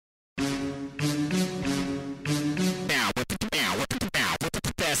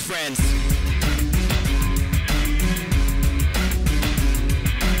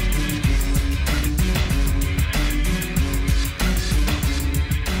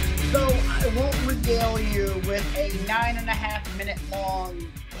regale you with a 9.5-minute long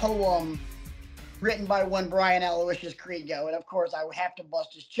poem written by one Brian Aloysius Kriego. And of course, I would have to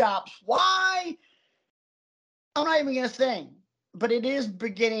bust his chops. Why? I'm not even going to sing, but it is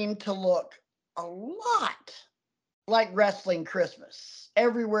beginning to look a lot like Wrestling Christmas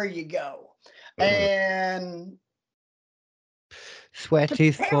everywhere you go. And sweat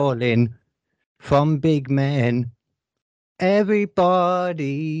is falling from big men.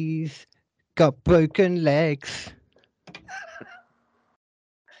 Everybody's got broken legs.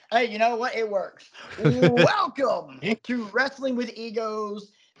 Hey, you know what? It works. Welcome to Wrestling with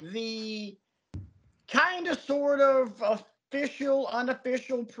Egos, the kind of sort of official,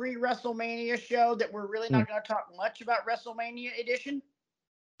 unofficial pre-WrestleMania show that we're really not going to talk much about WrestleMania edition.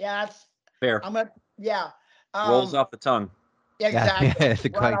 Yeah, that's fair. Rolls off the tongue. Exactly. Yeah, it's a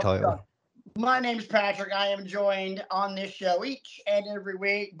great title. My name's Patrick. I am joined on this show each and every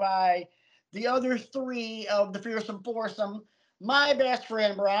week by the other three of the Fearsome Foursome. My best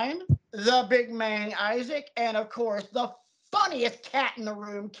friend, Brian, the big man, Isaac, and of course, the funniest cat in the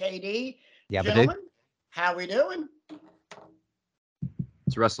room, KD. Yeah, gentlemen, how we doing?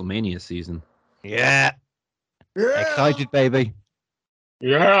 It's WrestleMania season. Yeah. Excited, baby.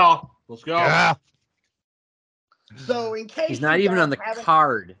 Yeah. Let's go. Yeah. So, in case he's not even on the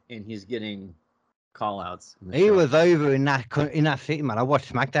card, and he's getting call-outs. He was over in that city, man. I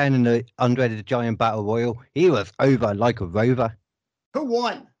watched SmackDown in the Andre the Giant Battle Royal. He was over like a rover. Who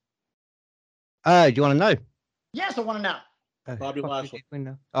won? Do you want to know? Yes, I want to know. Bobby Lashley.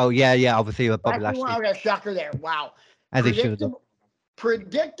 Oh, yeah. Obviously, Bobby Lashley. I got a shocker there. Wow. As he should have.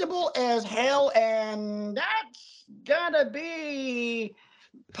 Predictable as hell, and that's gotta be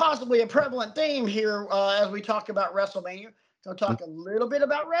possibly a prevalent theme here as we talk about WrestleMania. So talk a little bit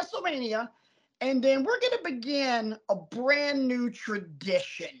about WrestleMania, and then we're going to begin a brand new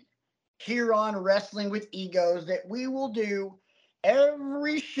tradition here on Wrestling with Egos that we will do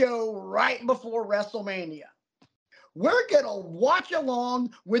every show right before WrestleMania. We're going to watch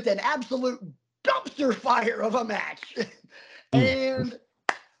along with an absolute dumpster fire of a match. And,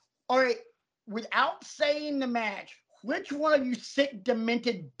 all right, without saying the match, which one of you sick,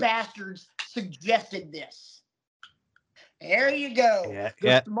 demented bastards suggested this? There you go.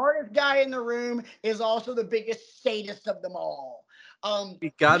 The smartest guy in the room is also the biggest sadist of them all.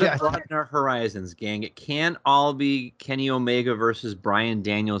 We gotta broaden our horizons, gang. It can't all be Kenny Omega versus Bryan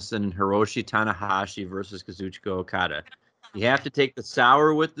Danielson and Hiroshi Tanahashi versus Kazuchika Okada. You have to take the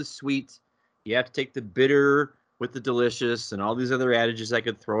sour with the sweet. You have to take the bitter with the delicious, and all these other adages I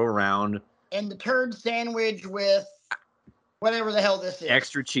could throw around. And the turd sandwich with whatever the hell this is.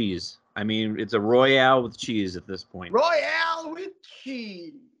 Extra cheese. I mean, it's a Royale with cheese at this point. Royale with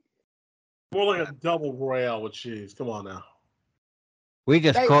cheese. More like a double Royale with cheese. Come on now. We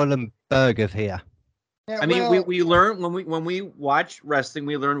just call them burgers here. Yeah, I mean, we learn when we watch wrestling,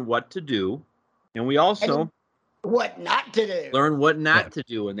 we learn what to do, and we also what not to do. Learn what not to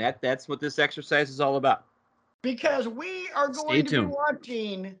do, and that's what this exercise is all about. Because we are going to be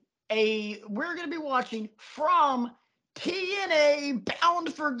watching from TNA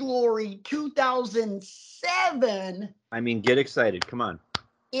Bound for Glory 2007. I mean, get excited. Come on.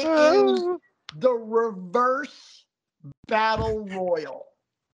 It is the reverse battle royal.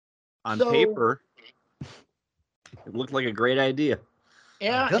 On paper, it looked like a great idea.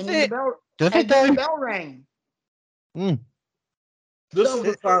 Yeah, Does and it? the bell rang. This is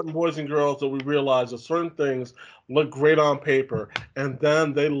the time, boys and girls, that we realize that certain things look great on paper, and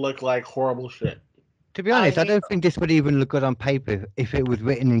then they look like horrible shit. To be honest, I don't think this would even look good on paper if it was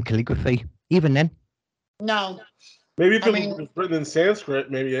written in calligraphy. Even then. No. Maybe if it was written in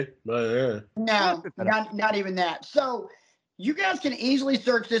Sanskrit, maybe. But yeah. No, not even that. So you guys can easily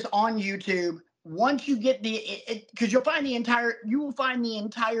search this on YouTube. Once you get because you will find the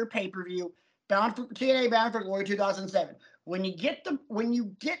entire pay-per-view TNA Bound for Glory 2007. When you get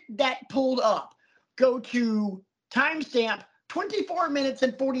that pulled up, go to timestamp 24 minutes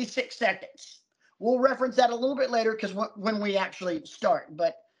and 46 seconds. We'll reference that a little bit later because when we actually start.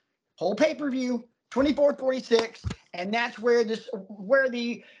 But whole pay-per-view 24:46, and that's where the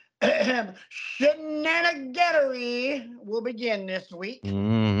shenaniganery will begin this week.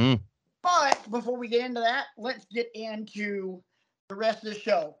 Mm-hmm. But before we get into that, let's get into the rest of the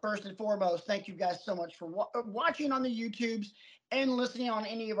show. First and foremost, thank you guys so much for watching on the YouTubes and listening on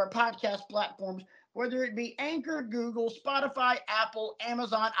any of our podcast platforms, whether it be Anchor, Google, Spotify, Apple,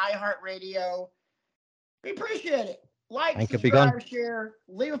 Amazon, iHeartRadio. We appreciate it. Like, subscribe, share,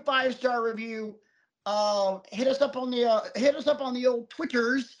 leave a 5-star review. Hit us up on the old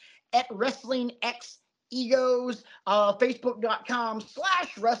Twitters at WrestlingXEG. Egos,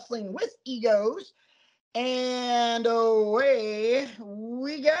 Facebook.com/Wrestling with Egos. And away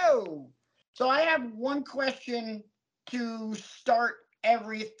we go. So I have one question to start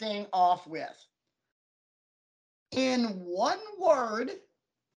everything off with. In one word,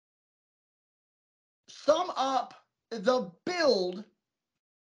 sum up the build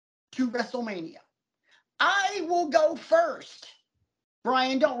to WrestleMania. I will go first.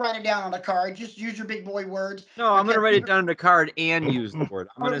 Brian, don't write it down on a card. Just use your big boy words. No, I'm going to write it down on the card and use the word.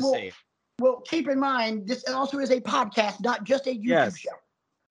 I'm going to say it. Well, keep in mind, this also is a podcast, not just a YouTube show.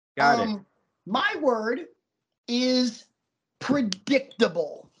 Got it. My word is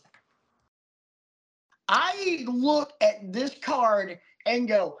predictable. I look at this card and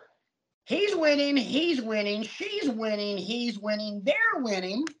go, he's winning, she's winning, he's winning, they're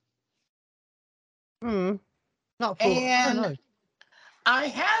winning. Not for. And I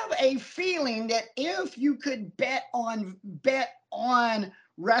have a feeling that if you could bet on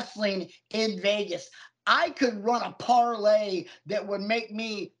wrestling in Vegas, I could run a parlay that would make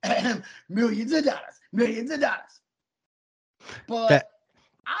me millions of dollars. But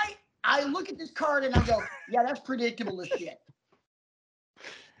I look at this card and I go, yeah, that's predictable as shit.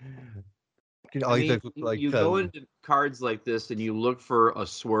 I mean, you go into cards like this and you look for a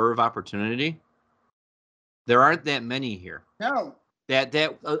swerve opportunity. There aren't that many here. No.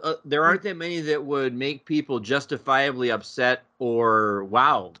 There aren't that many that would make people justifiably upset or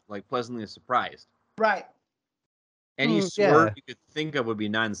like pleasantly surprised. Right. Any swerve you could think of would be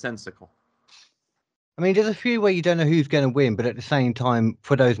nonsensical. I mean, there's a few where you don't know who's going to win, but at the same time,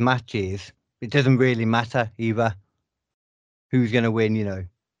 for those matches, it doesn't really matter either who's going to win, you know.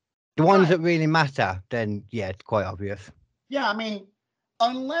 The ones that really matter, then, yeah, it's quite obvious. Yeah, I mean,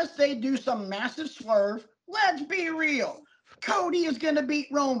 unless they do some massive swerve, let's be real. Cody is going to beat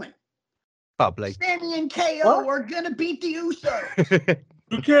Roman. Probably. Sammy and KO are going to beat the Usos.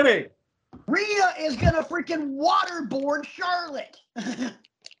 You kidding? Rhea is going to freaking waterboard Charlotte.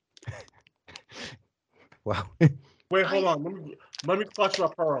 Wow. Wait, hold on. Let me clutch my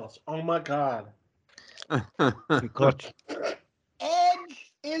pearls. Oh my God. Clutch.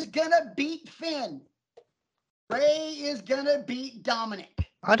 Edge is going to beat Finn. Ray is going to beat Dominic.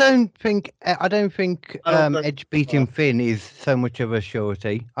 I don't think Edge beating Finn is so much of a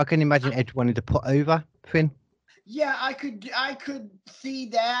surety. I can imagine Edge wanting to put over Finn. Yeah, I could see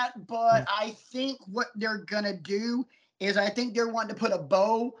that, but I think what they're gonna do is I think they're wanting to put a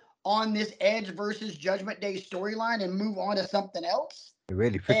bow on this Edge versus Judgment Day storyline and move on to something else.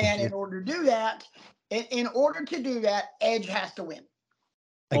 Really, and in order to do that, Edge has to win.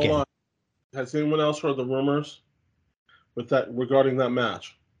 Hold on. Has anyone else heard the rumors with that regarding that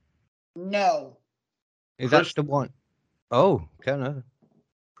match? No. Is that the one? Oh, don't know.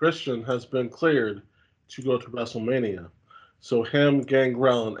 Christian has been cleared to go to WrestleMania. So him,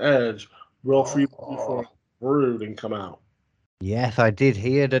 Gangrel, and Edge will free before Brood and come out. Yes, I did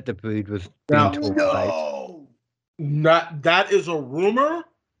hear that the Brood was being talked about. That is a rumor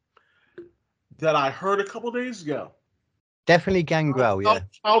that I heard a couple days ago. Definitely Gangrel, yeah.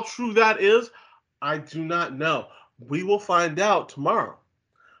 How true that is, I do not know. We will find out tomorrow.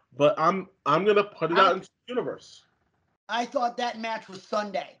 But I'm gonna put it out into the universe. I thought that match was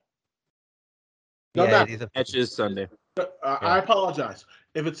Sunday. Yeah, it is Sunday. I apologize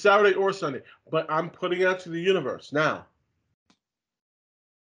if it's Saturday or Sunday, but I'm putting it out to the universe now.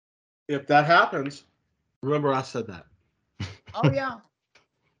 If that happens, remember I said that. Oh yeah.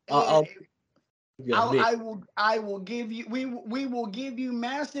 I will give you. We will give you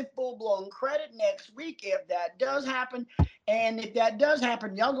massive full blown credit next week if that does happen. And if that does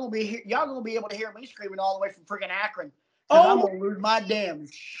happen, y'all gonna be able to hear me screaming all the way from freaking Akron. I'm gonna lose my damn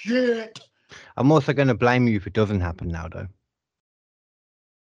shit. I'm also gonna blame you if it doesn't happen now, though.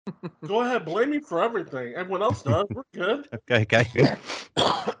 Go ahead, blame me for everything. Everyone else does. We're good. Okay.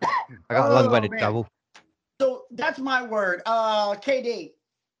 I got a long way to travel. So that's my word. KD,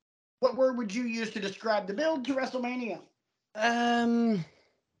 what word would you use to describe the build to WrestleMania?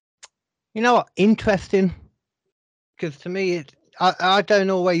 You know what? Interesting. Because to me, I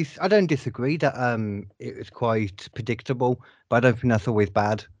don't disagree that it was quite predictable, but I don't think that's always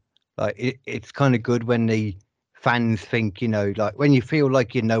bad. Like it's kind of good when the fans think, you know, like when you feel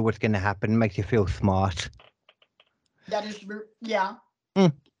like you know what's going to happen, it makes you feel smart. That is, yeah.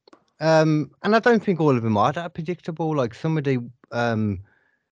 And I don't think all of them are that predictable. Like some of the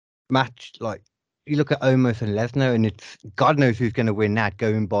match, like you look at Omos and Lesnar, and it's God knows who's going to win that,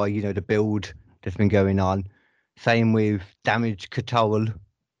 going by, you know, the build that's been going on. Same with Damage Control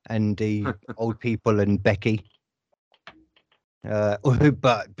and the old people and Becky.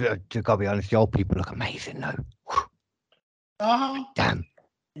 But to gotta be honest, the old people look amazing though. Uh-huh. Damn.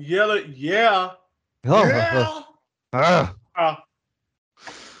 Yeah. Oh, Yeah. Uh,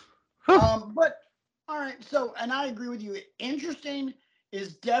 But all right, so and I agree with you. Interesting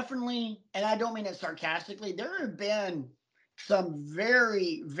is definitely, and I don't mean it sarcastically, there have been some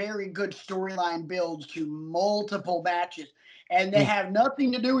very, very good storyline builds to multiple matches, and they have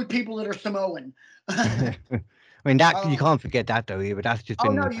nothing to do with people that are Samoan. I mean that you Um, can't forget that though either. That's just oh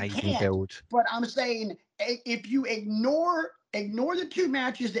been no, an you amazing can't. build. But I'm saying if you ignore the two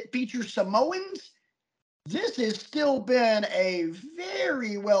matches that feature Samoans, this has still been a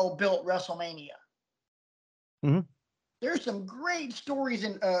very well built WrestleMania. Mhm. There's some great stories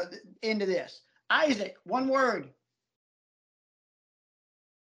into this. Isaac, one word.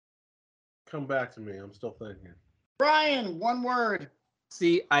 come back to me. I'm still thinking. Brian, one word.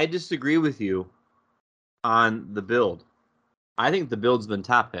 See, I disagree with you on the build. I think the build's been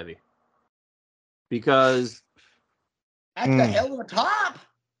top heavy because That's a hell of a top.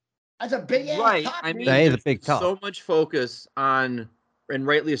 That's a big ass top, I dude. mean, That is a there's big been top. so much focus on, and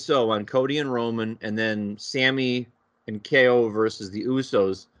rightly so, on Cody and Roman, and then Sammy and KO versus the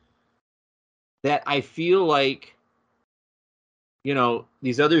Usos. That I feel like,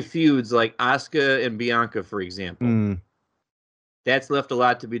 these other feuds like Asuka and Bianca, for example, that's left a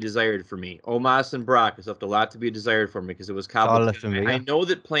lot to be desired for me. Omos and Brock has left a lot to be desired for me because it was cobbled together. I know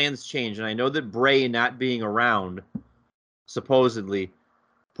that plans change, and I know that Bray not being around supposedly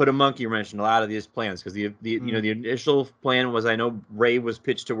put a monkey wrench in a lot of these plans because the initial plan was, I know Ray was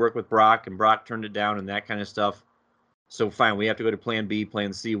pitched to work with Brock and Brock turned it down and that kind of stuff. So fine, we have to go to plan B,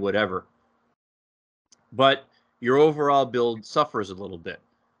 plan C, whatever. But your overall build suffers a little bit.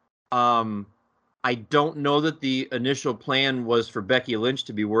 I don't know that the initial plan was for Becky Lynch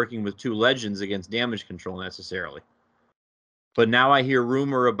to be working with two legends against Damage Control necessarily. But now I hear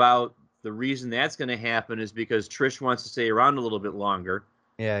rumor about the reason that's going to happen is because Trish wants to stay around a little bit longer.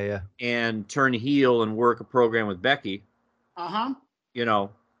 Yeah. And turn heel and work a program with Becky. Uh-huh. Which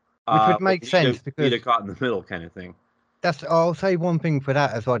would make sense because Lita caught in the middle kind of thing. I'll say one thing for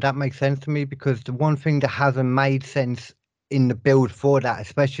that as well. That makes sense to me because the one thing that hasn't made sense in the build for that,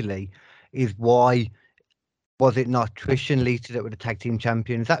 especially, is why was it not Trish and Lita that were the tag team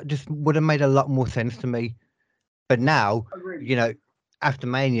champions? That just would have made a lot more sense to me. But now, Agreed. After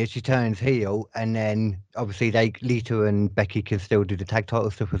Mania, she turns heel, and then obviously Lita and Becky can still do the tag title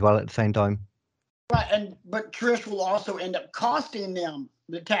stuff as well at the same time. Right, but Trish will also end up costing them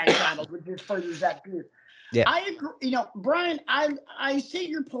the tag titles, which just furthers that feud. Yeah. I agree. Brian, I see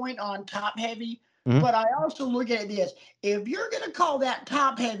your point on top heavy, Mhm. but I also look at it this: if you're going to call that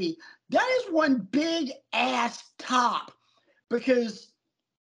top heavy, that is one big ass top, because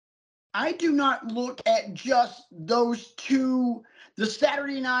I do not look at just those two, the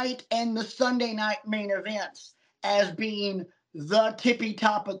Saturday night and the Sunday night main events, as being the tippy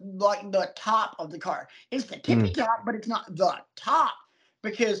top of, like, the top of the card. It's the tippy top, but it's not the top,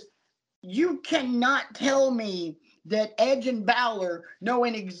 because you cannot tell me that Edge and Balor,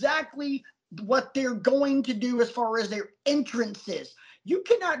 knowing exactly what they're going to do as far as their entrances, you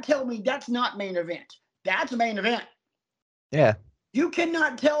cannot tell me that's not main event. That's a main event. Yeah. You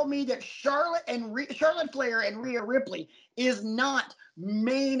cannot tell me that Charlotte Flair and Rhea Ripley is not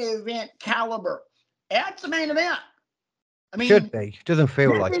main event caliber. That's a main event. I mean, should be. Doesn't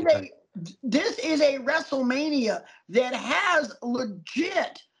feel like it. This is a WrestleMania that has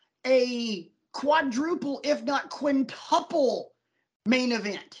legit a quadruple, if not quintuple, main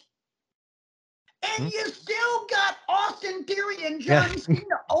event. And you still got Austin Theory and John Cena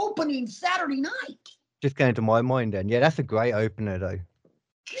opening Saturday night. Just going to my mind then. Yeah, that's a great opener though.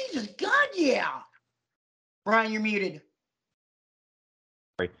 Jesus God, yeah. Brian, you're muted.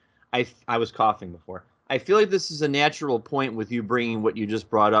 Sorry, I was coughing before. I feel like this is a natural point with you bringing what you just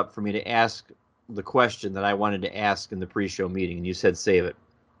brought up for me to ask the question that I wanted to ask in the pre-show meeting, and you said save it.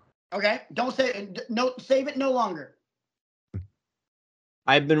 Okay, don't say it. No, save it no longer.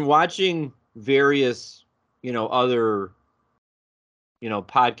 I've been watching various, other,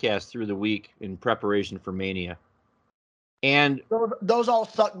 podcasts through the week in preparation for Mania, and those all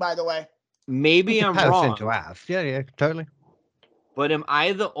suck, by the way. Maybe I'm wrong. To ask. Yeah, totally. But am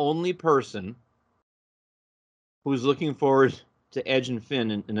I the only person who's looking forward to Edge and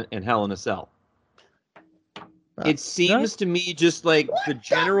Finn in Hell in a Cell? It seems to me just like the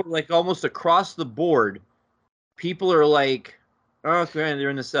general, like almost across the board, people are like, oh, they're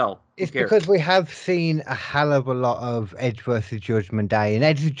in the cell. It's because we have seen a hell of a lot of Edge versus Judgment Day, and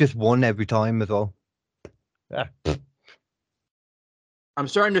Edge has just won every time as well. Yeah. I'm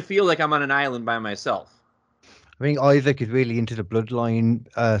starting to feel like I'm on an island by myself. I think Isaac is really into the bloodline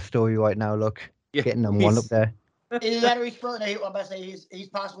story right now. Look, Yeah, getting them one up there. Either that or he's frozen. I'm about to say he's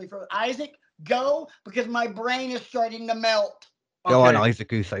possibly frozen. Isaac, go, because my brain is starting to melt. Go on, Okay.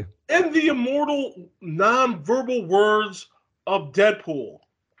 Isaac Uso. In the immortal non-verbal words of Deadpool.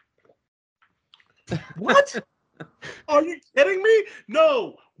 What? Are you kidding me?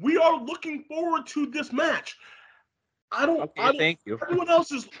 No, we are looking forward to this match. I don't. Thank you. Everyone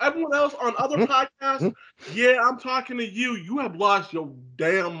else on other podcasts. Yeah, I'm talking to you. You have lost your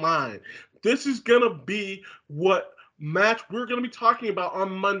damn mind. This is gonna be what match we're gonna be talking about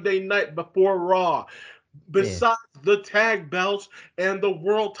on Monday night before Raw. Besides the tag belts and the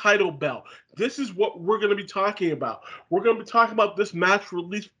world title belt, this is what we're going to be talking about. We're going to be talking about this match for at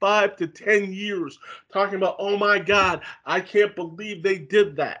least 5 to 10 years. Talking about, oh my God, I can't believe they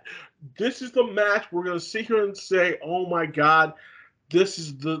did that. This is the match we're going to sit here and say, oh my God, this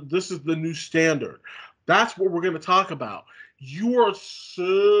is the new standard. That's what we're going to talk about. You are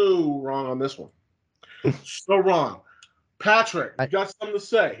so wrong on this one. So wrong. Patrick, you got something to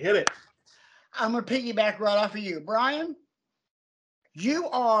say. Hit it. I'm going to piggyback right off of you. Brian, you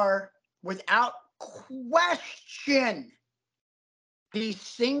are, without question, the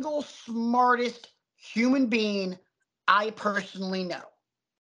single smartest human being I personally know.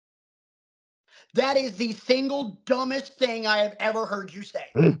 That is the single dumbest thing I have ever heard you say.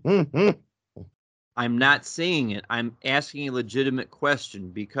 I'm not saying it. I'm asking a legitimate question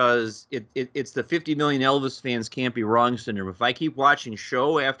because it's the 50 million Elvis fans can't be wrong syndrome. If I keep watching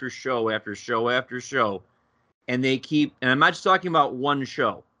show after show after show after show, and I'm not just talking about one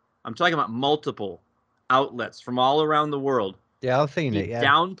show, I'm talking about multiple outlets from all around the world. Yeah, I've seen it. Yeah,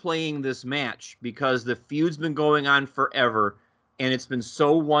 downplaying this match because the feud's been going on forever, and it's been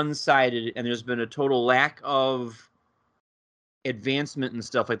so one-sided, and there's been a total lack of advancement and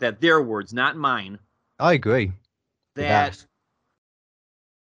stuff like that. Their words, not mine. I agree. That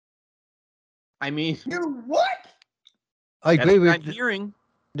I mean, you what? I agree with. I'm hearing.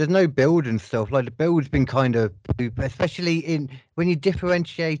 There's no build and stuff. Like the build's been kind of, especially when you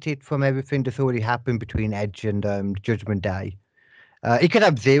differentiate it from everything that's already happened between Edge and Judgment Day. It could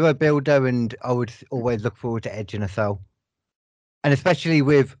have zero build though, and I would always look forward to Edge in a cell. And especially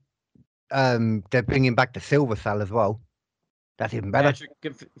with they're bringing back the Silver Cell as well. That's even better. Patrick,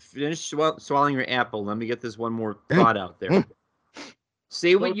 finish swallowing your apple. Let me get this one more thought out there.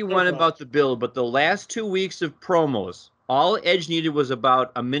 Say what you want about the build, but the last 2 weeks of promos, all Edge needed was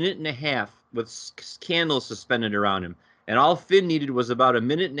about a minute and a half with candles suspended around him. And all Finn needed was about a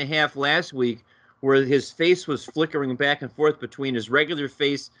minute and a half last week where his face was flickering back and forth between his regular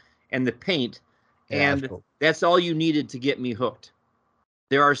face and the paint. Yeah, and that's all you needed to get me hooked.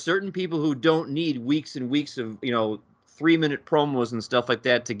 There are certain people who don't need weeks and weeks of, 3-minute promos and stuff like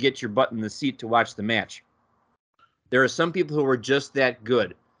that to get your butt in the seat to watch the match. There are some people who are just that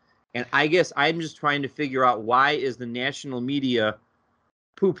good. And I guess I'm just trying to figure out, why is the national media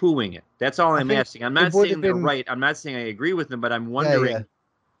poo-pooing it? That's all I'm asking. I'm not saying they're right. I'm not saying I agree with them, but I'm wondering. Yeah.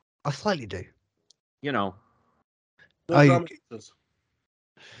 I slightly do. And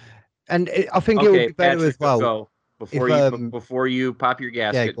I think it would be better Patrick, as well. Go. Before you pop your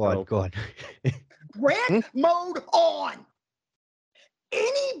gasket. Yeah, go on. Rant mode on.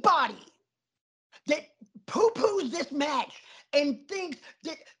 Anybody that poo-poos this match and thinks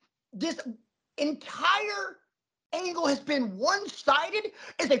that this entire angle has been one-sided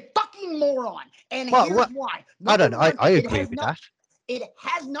is a fucking moron. And here's why. I don't know. I agree with that. It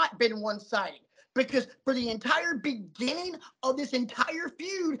has not been one-sided. Because for the entire beginning of this entire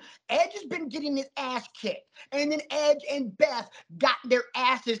feud, Edge has been getting his ass kicked. And then Edge and Beth got their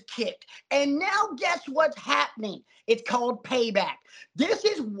asses kicked. And now guess what's happening? It's called payback. This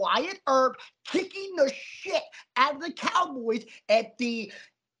is Wyatt Earp kicking the shit out of the Cowboys at the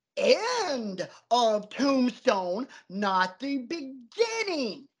end of Tombstone, not the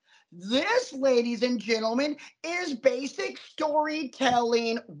beginning. This, ladies and gentlemen, is basic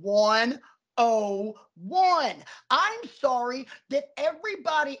storytelling 101. I'm sorry that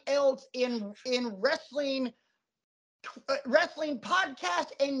everybody else in wrestling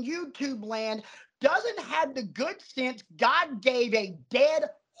podcast and YouTube land doesn't have the good sense God gave a dead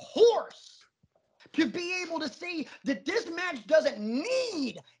horse to be able to see that this match doesn't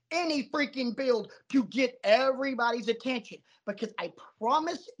need any freaking build to get everybody's attention. Because I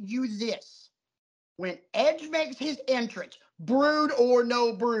promise you this, when Edge makes his entrance, Brood or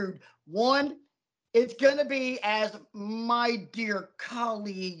no Brood, one, it's going to be, as my dear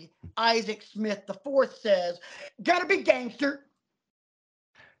colleague Isaac Smith IV says, going to be gangster.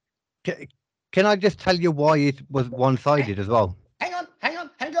 Can I just tell you why it was one-sided as well? Hang on.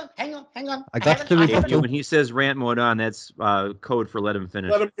 hang on. I got the Hey, rebuttal. when he says rant mode on, that's code for let him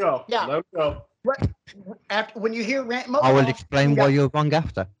finish. Let him go. Yeah. Let him go. After when you hear rant mode I will off, explain you why go. you're wrong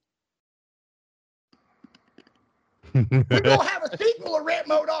after. We're gonna have a sequel of rant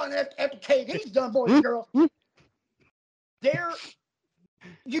mode on after KD's done, boys and girls.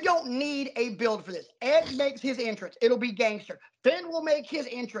 You don't need a build for this. Edge makes his entrance. It'll be gangster. Finn will make his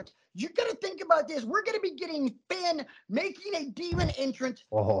entrance. You gotta think about this. We're gonna be getting Finn making a demon entrance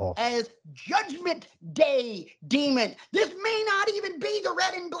as Judgment Day Demon. This may not even be the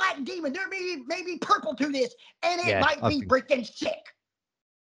red and black demon. There may be purple to this, and it might be freaking sick.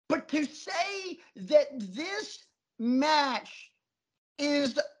 But to say that this match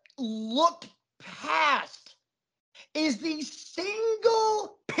is looked past is the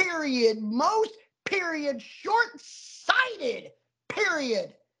single most short-sighted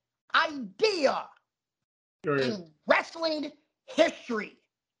idea in wrestling history.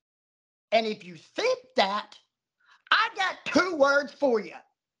 And if you think that, I got 2 words for you.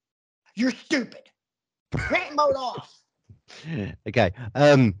 You're stupid. Rant mode off. Okay.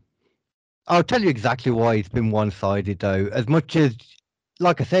 I'll tell you exactly why it's been one-sided, though. As much as,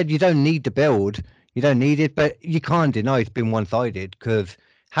 like I said, you don't need the build. You don't need it, but you can't deny it's been one-sided, because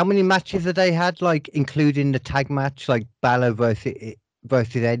how many matches have they had, like, including the tag match, like Balor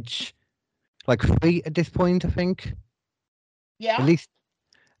versus Edge? Like 3 at this point, I think. Yeah. At least.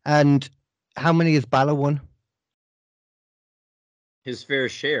 And how many has Balor won? His fair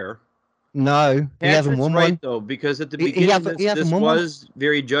share. No, he hasn't won right, one. though, because at the beginning this won was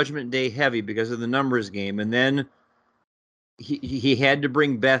very Judgment Day heavy because of the numbers game, and then he had to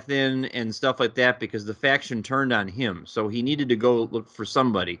bring Beth in and stuff like that because the faction turned on him, so he needed to go look for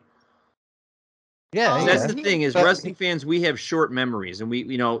somebody. Yeah, That's the thing is, wrestling fans, we have short memories, and we,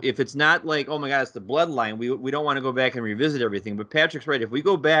 if it's not like, oh my God, it's the bloodline, we don't want to go back and revisit everything. But Patrick's right. If we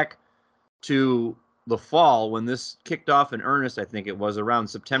go back to the fall when this kicked off in earnest, I think it was around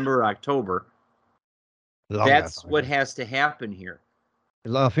September or October. That's what has to happen here.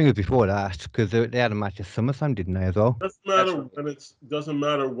 I think it was before that, because they had a match at SummerSlam, didn't they, as well? Doesn't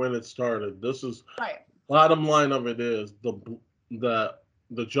matter when it started. This is bottom line of it is the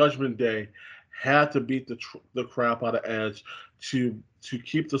Judgment Day had to beat the crap out of Edge to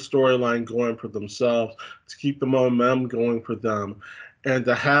keep the storyline going for themselves, to keep the momentum going for them, and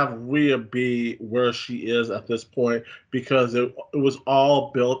to have Rhea be where she is at this point, because it was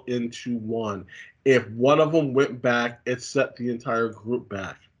all built into one. If one of them went back, it set the entire group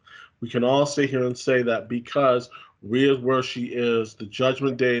back. We can all sit here and say that because Rhea's where she is, the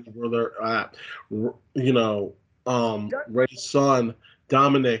Judgment Day is where they're at. Ray's son,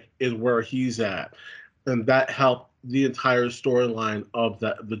 Dominic, is where he's at. And that helped the entire storyline of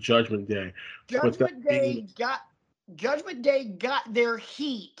the Judgment Day. Judgment Day got their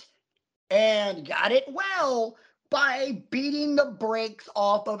heat and got it well by beating the brakes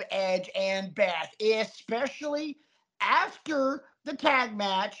off of Edge and Beth, especially after the tag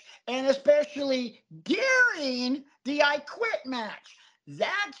match and especially during the I Quit match.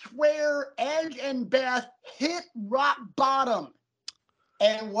 That's where Edge and Beth hit rock bottom.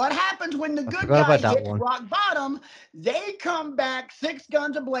 And what happens when the good guy hits rock bottom? They come back 6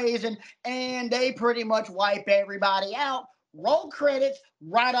 guns a-blazing, and they pretty much wipe everybody out. Roll credits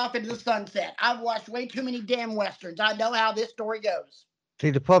right off into the sunset. I've watched way too many damn Westerns. I know how this story goes.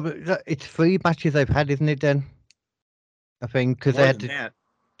 See, the problem, it's 3 matches they've had, isn't it, then? I think, because they had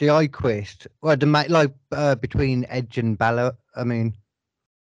the I Quit. Well, the match, between Edge and Balor, I mean.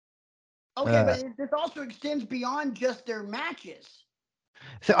 Okay, but this also extends beyond just their matches.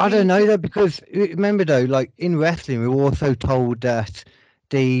 So I don't know, though, because remember, though, like in wrestling, we were also told that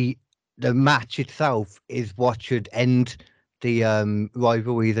the match itself is what should end the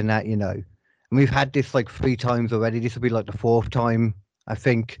rivalries and that, And we've had this like 3 times already. This will be like the 4th time, I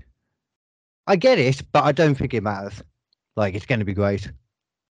think. I get it, but I don't think it matters. Like, it's going to be great.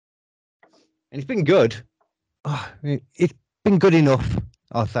 And it's been good. It's been good enough,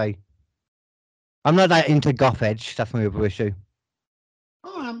 I'll say. I'm not that into Goth Edge. That's my other issue.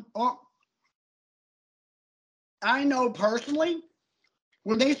 I know personally,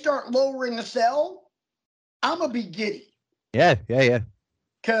 when they start lowering the cell, I'm going to be giddy. Yeah.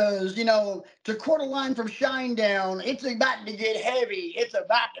 Because, to quote a line from Shinedown, it's about to get heavy. It's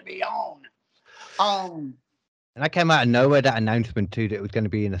about to be on. And I came out of nowhere, that announcement, too, that it was going to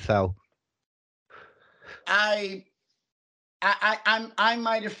be in a cell. I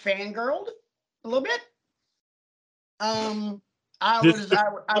might have fangirled a little bit. I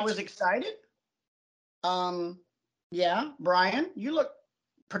was excited. Yeah, Brian, you look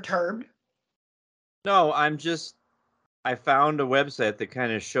perturbed. No, I'm just I found a website that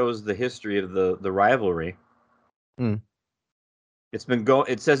kind of shows the history of the rivalry. Mm.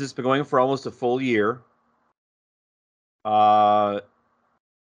 It says it's been going for almost a full year. Nothing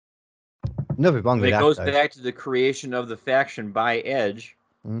wrong with It that. goes Though. back to the creation of the faction by Edge.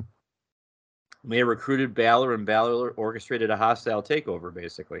 Mm. They recruited Balor, and Balor orchestrated a hostile takeover,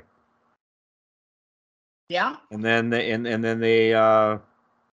 basically. Yeah. And then they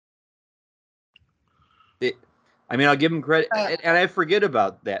I mean, I'll give them credit, and I forget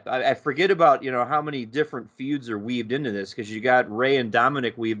about that. I forget about how many different feuds are weaved into this, because you got Ray and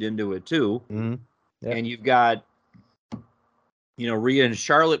Dominic weaved into it too, Yep. and you've got Rhea and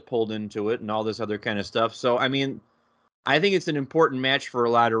Charlotte pulled into it, and all this other kind of stuff. So I mean, I think it's an important match for a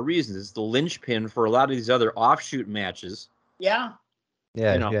lot of reasons. It's the linchpin for a lot of these other offshoot matches. Yeah.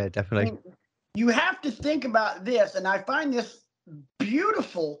 Yeah, definitely. I mean, you have to think about this, and I find this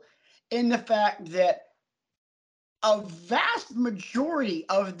beautiful in the fact that a vast majority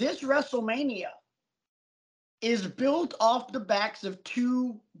of this WrestleMania is built off the backs of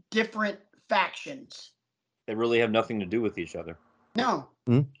two different factions. They really have nothing to do with each other. No.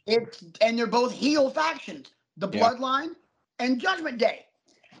 Mm. And they're both heel factions, the Bloodline and Judgment Day.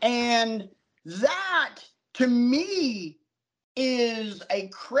 And that, to me, is a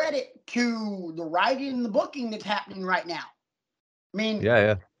credit to the writing and the booking that's happening right now.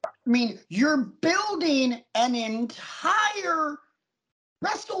 I mean, you're building an entire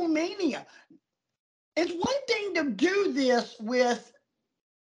WrestleMania. It's one thing to do this with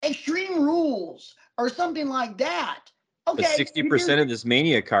Extreme Rules or something like that. Okay. But 60% of this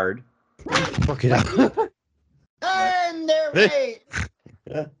Mania card. Fuck it up. And there,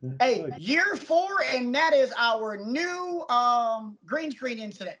 hey, year 4, and that is our new green screen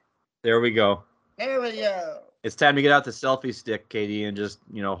incident. There we go. There we go. It's time to get out the selfie stick, Katie, and just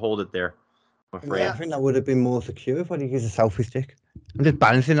hold it there. I'm afraid. I think that would have been more secure if I'd used a selfie stick. I'm just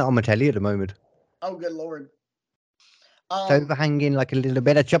balancing it on my telly at the moment. Oh, good Lord. It's overhanging like a little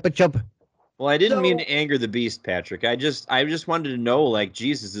bit of chubba. Well, I didn't mean to anger the beast, Patrick. I just wanted to know, like,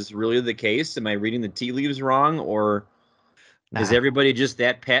 geez, is this really the case? Am I reading the tea leaves wrong, or is everybody just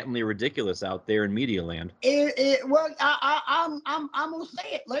that patently ridiculous out there in media land? Well, I'm gonna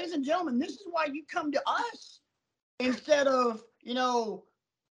say it, ladies and gentlemen. This is why you come to us instead of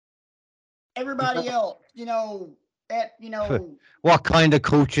everybody else. What kind of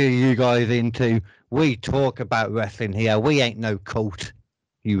culture are you guys into? We talk about wrestling here. We ain't no cult,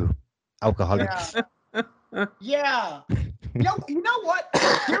 you alcoholics. Yeah. You know what?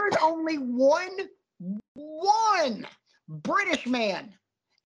 There is only one British man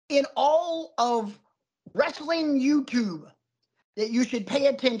in all of wrestling YouTube that you should pay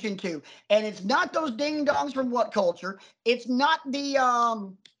attention to. And it's not those ding-dongs from What Culture. It's not the,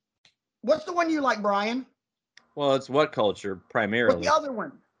 what's the one you like, Brian? Well, it's What Culture, primarily. What's the other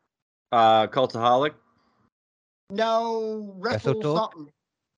one? Cultaholic? No, Wrestle something.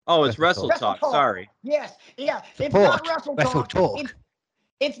 Oh, it's Wrestle Talk. Sorry. Yes, yeah. It's not Wrestle Talk.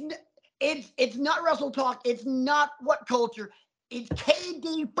 It's not Wrestle Talk. It's not What Culture. It's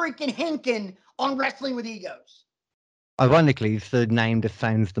KD freaking Hinken on Wrestling with Egos. Ironically, it's the name that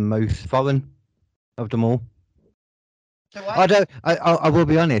sounds the most foreign of them all. So what? I will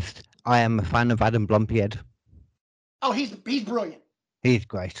be honest. I am a fan of Adam Blumpyhead. Oh, he's brilliant. He's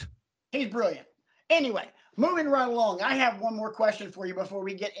great. He's brilliant. Anyway, moving right along, I have one more question for you before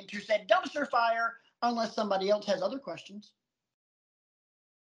we get into said dumpster fire, unless somebody else has other questions.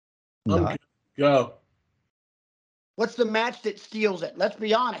 No. Go. What's the match that steals it? Let's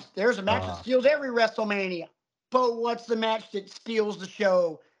be honest. There's a match that steals every WrestleMania. But what's the match that steals the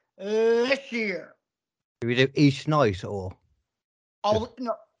show this year? Do we do each night or?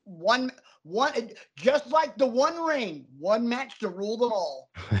 One, just like the One Ring, one match to rule them all.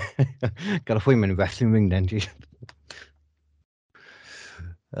 Got a women wrestling ring, then, geez.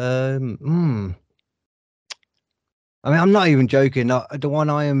 I mean, I'm not even joking. The one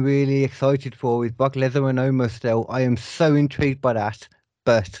I am really excited for is Brock Lesnar and Omos still. I am so intrigued by that.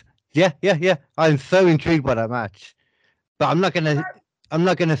 But yeah. I'm so intrigued by that match. But I'm not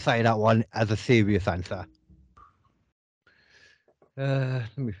gonna say that one as a serious answer.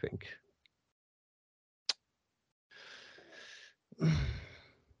 Let me think.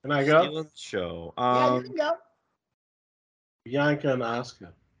 Can I go? Stealing the show. Yeah, you can go. Bianca and Asuka.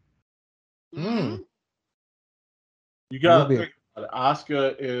 Mm-hmm. You got to think about it.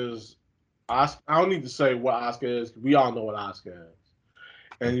 Asuka is. I don't need to say what Asuka is. We all know what Asuka is.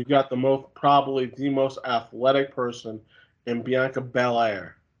 And you got probably the most athletic person in Bianca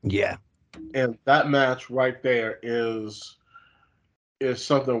Belair. Yeah. And that match right there is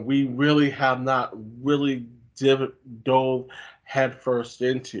something we really have not really dove headfirst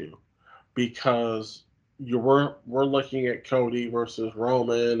into, because we're looking at Cody versus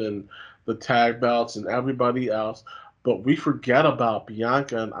Roman and the tag belts and everybody else, but we forget about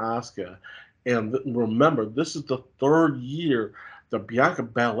Bianca and Asuka. And remember, this is the third year that Bianca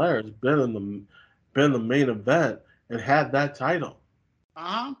Belair has been the main event and had that title.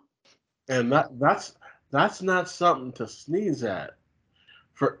 And that's not something to sneeze at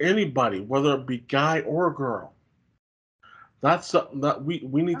for anybody, whether it be guy or girl. That's something that we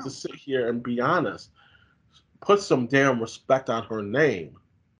need to sit here and be honest. Put some damn respect on her name.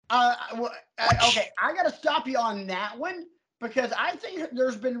 Okay, I got to stop you on that one, because I think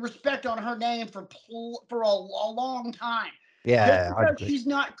there's been respect on her name for a long time. Yeah, just because she's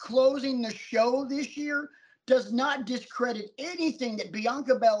not closing the show this year does not discredit anything that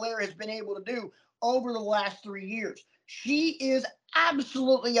Bianca Belair has been able to do over the last 3 years. She is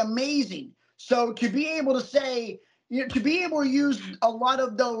absolutely amazing. So to be able to say, to be able to use a lot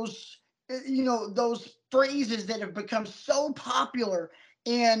of those, those phrases that have become so popular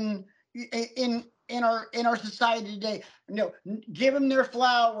in our society today, give them their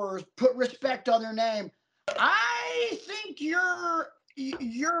flowers, put respect on their name. I think you're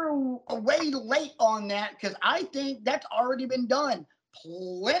way late on that, because I think that's already been done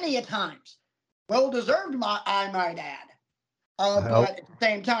plenty of times. Well deserved, I might add. But at the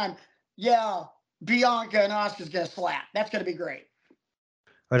same time, yeah, Bianca and Asuka's gonna slap. That's gonna be great.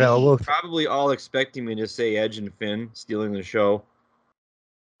 Probably all expecting me to say Edge and Finn stealing the show.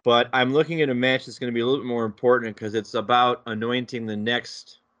 But I'm looking at a match that's going to be a little bit more important, because it's about anointing the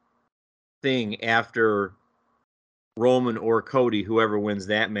next thing after Roman or Cody, whoever wins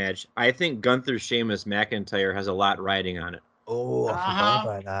that match. I think Gunther, Sheamus, McIntyre has a lot riding on it. Oh, I forgot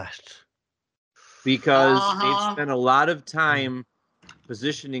about that. Because they've spent a lot of time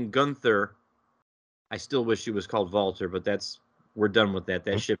positioning Gunther. I still wish he was called Walter, but we're done with that.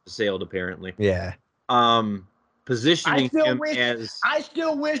 That ship has sailed, apparently. Yeah. Positioning him as... I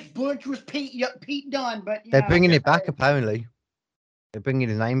still wish Butch was Pete Dunne, but... They're bringing it back, apparently. They're bringing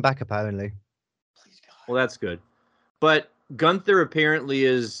his name back, apparently. Please God. Well, that's good. But Gunther apparently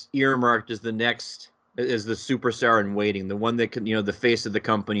is earmarked as the next, as the superstar in waiting, the one that can, the face of the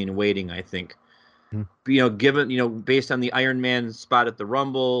company in waiting, I think. Given, based on the Iron Man spot at the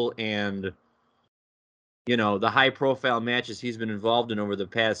Rumble and, the high-profile matches he's been involved in over the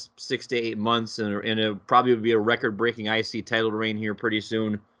past 6 to 8 months, and it'll probably be a record-breaking IC title reign here pretty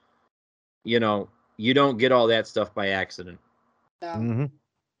soon. You don't get all that stuff by accident. No.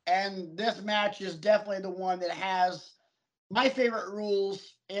 And this match is definitely the one that has my favorite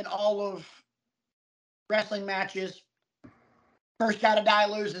rules in all of wrestling matches. First gotta die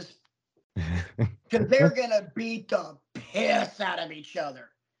loses. Because they're going to beat the piss out of each other.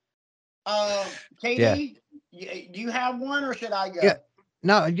 KD, do you have one, or should I go? Yeah.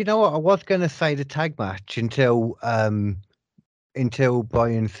 No, you know what? I was going to say the tag match until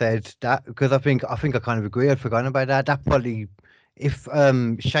Brian said that, because I think I kind of agree. I'd forgotten about that. That probably, if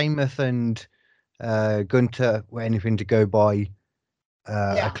Sheamus and Gunther were anything to go by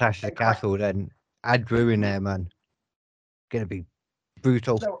a Clash at the Castle, then add Drew in there, man. Gonna be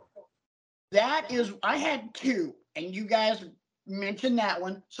brutal. So that is, I had two, and you guys mentioned that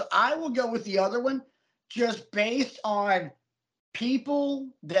one. So I will go with the other one, just based on people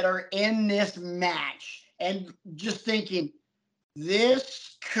that are in this match, and just thinking,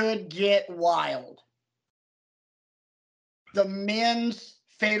 this could get wild. The men's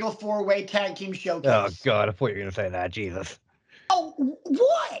Fatal 4-Way Tag Team Showcase. Oh, God, I thought you were going to say that. Jesus. Oh,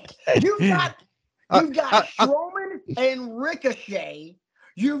 what? You've got Strowman and Ricochet.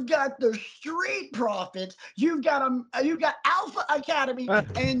 You've got the Street Profits. You've got Alpha Academy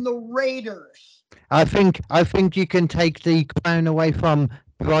and the Raiders. I think you can take the crown away from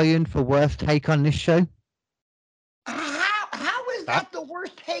Brian for worst take on this show. How is that the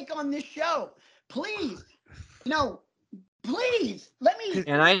worst take on this show? Please, please let me.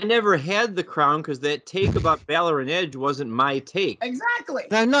 And I never had the crown, because that take about Balor and Edge wasn't my take. Exactly.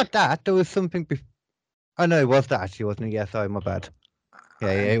 No, not that. There was something. Oh no, it was that actually, wasn't it? Yeah, sorry, my bad.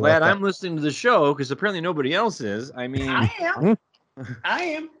 I'm glad I'm listening to the show, because apparently nobody else is. I mean, I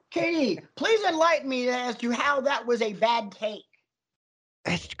am. Katie, please enlighten me as to how that was a bad take.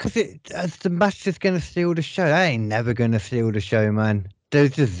 It's because the match is going to steal the show. I ain't never going to steal the show, man.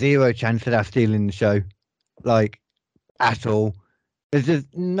 There's just zero chance of that stealing the show, at all. There's just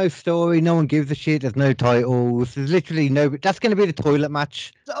no story. No one gives a shit. There's no titles. There's literally no. That's going to be the toilet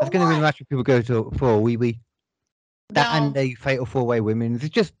match. So that's going to be the match where people go to for a wee. That and the Fatal 4-Way Women's.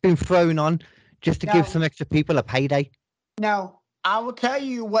 It's just been thrown on just to give some extra people a payday. No, I will tell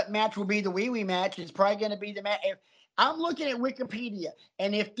you what match will be the wee match. It's probably going to be the match. If I'm looking at Wikipedia,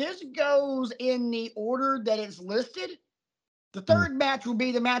 and if this goes in the order that it's listed, the third match will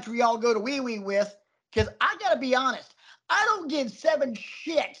be the match we all go to wee with. Because I got to be honest, I don't give 7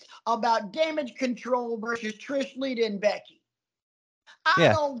 shits about Damage Control versus Trish, Lita, and Becky.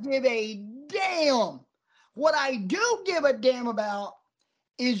 I don't give a damn. What I do give a damn about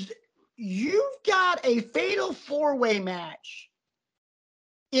is you've got a fatal 4-way match.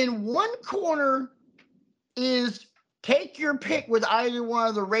 In one corner is take your pick with either one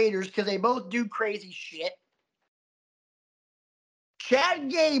of the Raiders because they both do crazy shit. Chad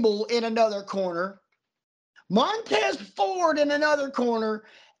Gable in another corner. Montez Ford in another corner.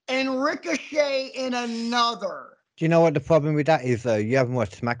 And Ricochet in another. Do you know what the problem with that is, though? You haven't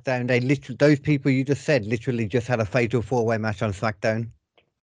watched SmackDown. Those people you just said literally just had a fatal 4-way match on SmackDown.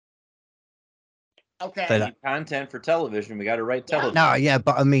 Okay. So need content for television. We got to write television. No, yeah,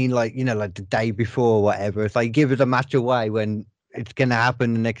 but I mean, like, you know, like the day before or whatever. It's like give us a match away when it's going to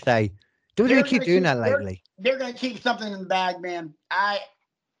happen the next day. Do they keep doing that lately? They're going to keep something in the bag, man. I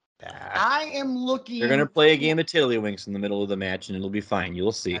am looking. They're going to play a game of Tiddlywinks in the middle of the match, and it'll be fine.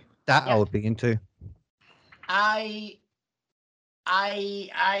 You'll see. That I would be into. I'm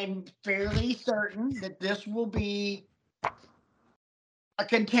fairly certain that this will be a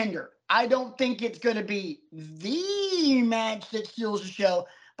contender. I don't think it's going to be the match that steals the show.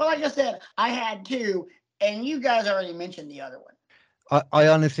 But like I said, I had 2, and you guys already mentioned the other one. I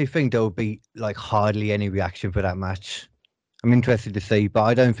honestly think there will be like hardly any reaction for that match. I'm interested to see, but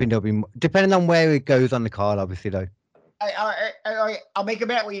I don't think there'll be, depending on where it goes on the card, obviously, though. I'll make a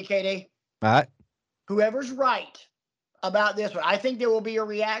bet with you, KD. All right. Whoever's right about this one, I think there will be a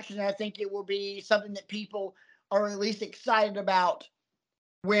reaction. And I think it will be something that people are at least excited about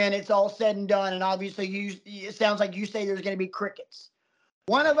when it's all said and done. And obviously, it sounds like you say there's going to be crickets.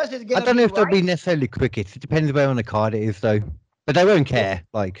 One of us is going to be I don't know if right. there'll be necessarily crickets. It depends where on the card it is, though. But they won't care.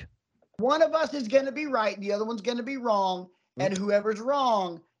 Like, one of us is going to be right. The other one's going to be wrong. And whoever's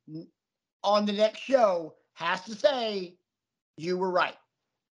wrong on the next show has to say you were right.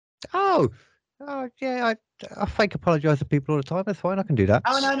 Oh yeah. I fake apologize to people all the time. That's fine. I can do that.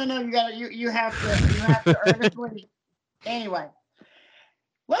 Oh no. You have to earnestly. Anyway,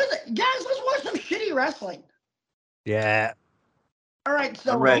 what is it, guys? Let's watch some shitty wrestling. Yeah. All right.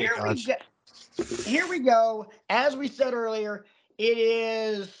 So here we go. As we said earlier, it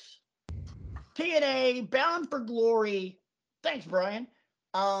is TNA Bound for Glory. Thanks, Brian.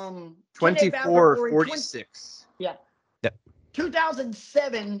 24-46. Yeah. Yep.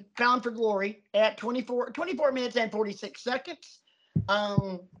 2007 Bound for Glory at 24 minutes and 46 seconds.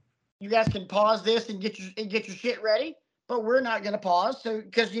 You guys can pause this and get your shit ready, but we're not going to pause. So,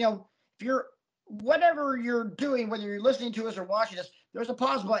 because, you know, if you're, whatever you're doing, whether you're listening to us or watching us, there's a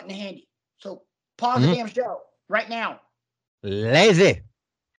pause button handy. So pause the damn show right now. Lazy.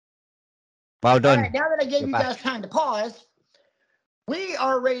 Well done. All right, now that I gave you guys time to pause, we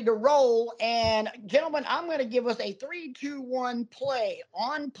are ready to roll. And gentlemen, I'm going to give us a 3, 2, 1 play.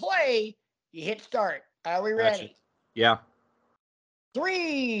 On play, you hit start. Are we ready? Gotcha. Yeah.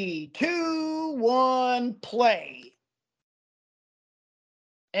 3, 2, 1 play.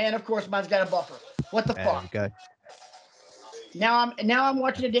 And of course, mine's got a buffer. What the fuck? Go. Now I'm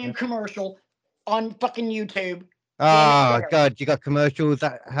watching a damn commercial on fucking YouTube. Oh God, you got commercials.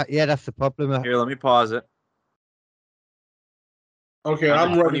 Yeah, that's the problem. Here, let me pause it. Okay,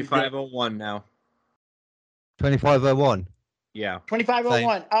 I'm ready. 2501 now. 2501. Yeah.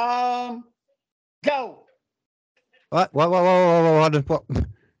 2501. Go. What? That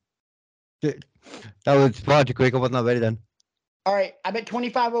was far too quick. I was not ready then. All right, I'm at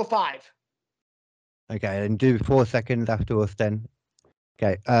 2505. Okay, then do 4 seconds after us then.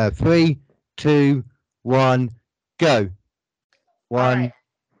 Okay, 3, 2, 1, go. 1,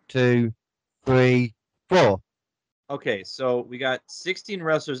 2, 3, 4. Okay, so we got 16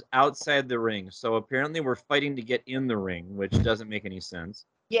 wrestlers outside the ring. So apparently we're fighting to get in the ring, which doesn't make any sense.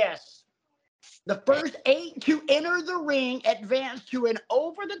 Yes. The first 8 to enter the ring advance to an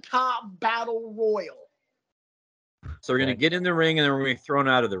over-the-top battle royal. So we're going to get in the ring and then we're going to be thrown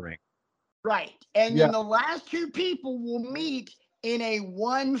out of the ring. Right. And then the last 2 people will meet in a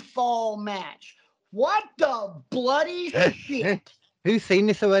 1-fall match. What the bloody shit? Who's seen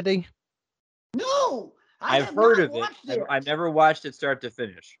this already? No. I've heard of it. I've never watched it start to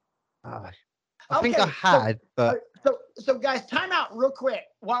finish. I think I had, but so guys, time out real quick.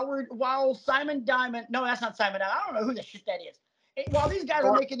 While Simon Diamond, no, that's not Simon Diamond. I don't know who the shit that is. While these guys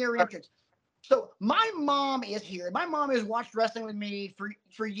are making their entrance. So my mom is here. My mom has watched wrestling with me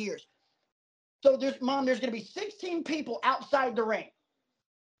for years. So there's going to be 16 people outside the ring.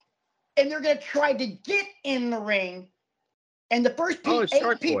 And they're going to try to get in the ring. And the first 8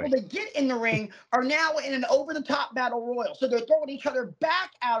 people that get in the ring are now in an over-the-top battle royal. So they're throwing each other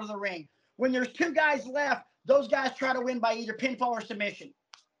back out of the ring. When there's 2 guys left, those guys try to win by either pinfall or submission.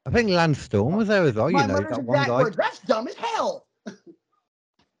 I think Lance Storm was there as well. My You know, mother's that one exact guy. words. That's dumb as hell.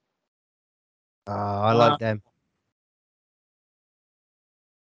 I like them.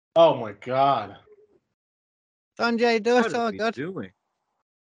 Oh my God. Sanjay, do us What are all we good. doing?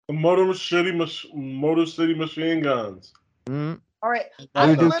 The Motor City Machine Guns. Mm. All right. I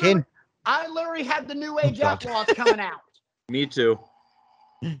literally have the New Age Outlaws coming out. Me too.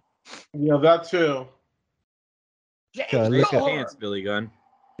 Yeah, that too. God, Nice pants, Billy Gunn.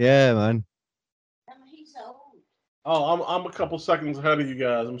 Yeah, man. Oh, I'm a couple seconds ahead of you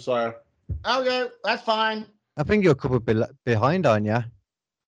guys. I'm sorry. Okay, that's fine. I think you're a couple behind, aren't you?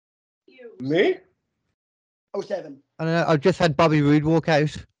 Me? 07. I don't know. I've just had Bobby Roode walk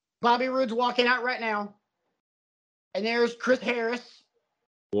out. Bobby Roode's walking out right now. And there's Chris Harris.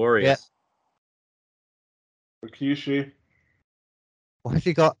 Glorious. Rikishi. Why has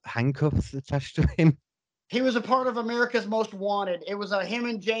he got handcuffs attached to him? He was a part of America's Most Wanted. It was him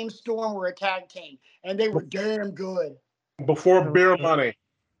and James Storm were a tag team, and they were damn good. Before Beer Money.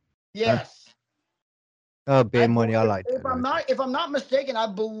 Yes. Oh, Beer Money, I like that. If I'm not mistaken, I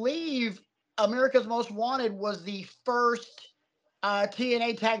believe America's Most Wanted was the first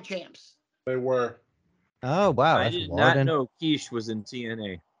TNA tag champs. They were. Oh, wow. I did not know Quiche was in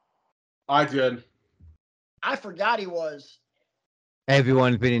TNA. I did. I forgot he was.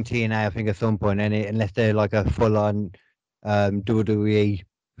 Everyone's been in TNA, I think, at some point, unless they're like a full-on WWE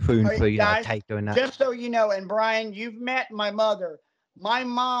through and through, take doing that. Just so you know, and Brian, you've met my mother. My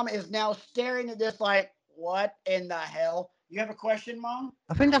mom is now staring at this like, what in the hell? You have a question, Mom?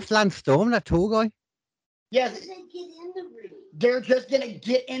 I think that's Lance Storm, that tall guy. Yes. They're just going to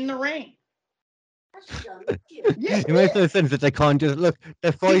get in the ring. It makes no sense that they can't just look.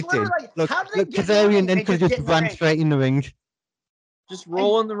 They're fighting. Like, look, Kazarian then could just ran straight in the ring. Just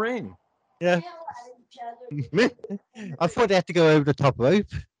roll in the ring. Yeah. I thought they had to go over the top rope.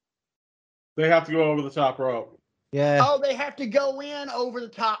 They have to go over the top rope. Yeah. Oh, they have to go in over the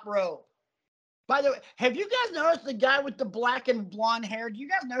top rope. By the way, have you guys noticed the guy with the black and blonde hair? Do you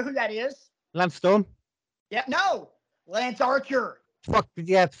guys know who that is? Lance Storm? Yeah, no. Lance Archer. Fuck,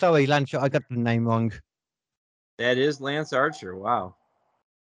 yeah, sorry, Lance. I got the name wrong. That is Lance Archer. Wow.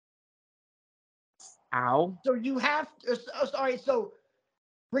 Ow. So you have to, sorry, so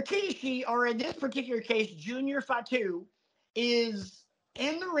Rikishi, or in this particular case, Junior Fatu, is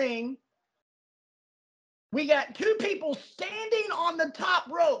in the ring. We got 2 people standing on the top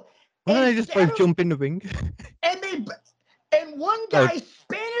rope. Why don't they just both jump in the ring? And one guy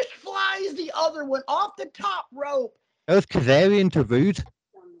Spanish flies the other one off the top rope. That was Kazarian to Roode.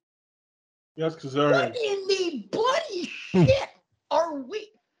 Yes, Kazarian. What in the bloody shit are we?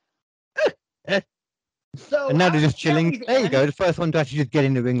 So and now they're just chilling. There you go. The first one to actually just get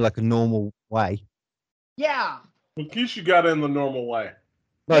in the ring like a normal way. Yeah. Rikishi got in the normal way.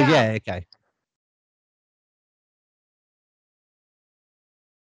 Oh, yeah, okay.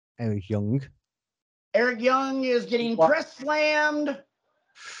 Eric Young. Eric Young is getting press slammed.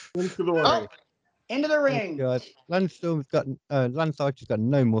 Into the ring. Oh, into the ring. God. Lance Archer's got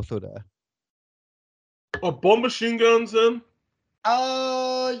no muscle there. Are both machine guns in?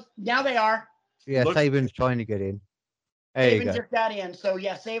 Now they are. Yeah, Saban's trying to get in. There you go. Just got in. So,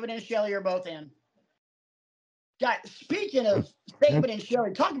 yeah, Saban and Shelley are both in. Guys, speaking of Saban and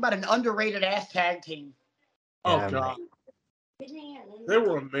Shelley, talk about an underrated ass tag team. Oh, God. They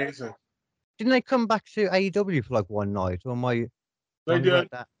were amazing. Didn't they come back to AEW for like one night? Or am I They did. like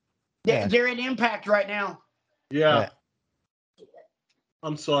that? Yeah. They're in Impact right now. Yeah.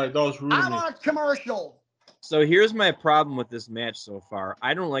 I'm sorry. That was rude. I'm on a commercial. So here's my problem with this match so far.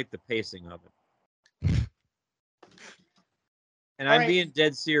 I don't like the pacing of it. And I'm being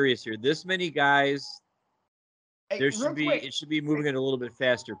dead serious here. This many guys, it should be moving at a little bit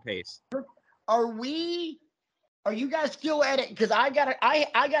faster pace. Are you guys still at it? Because I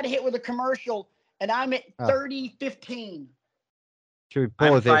got hit with a commercial and I'm at 30:15. Should we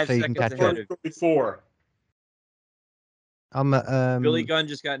pause it so you can catch up? 34. I'm Billy Gunn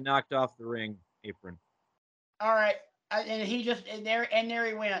just got knocked off the ring apron. All right. And he just and there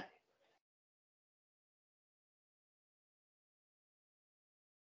he went.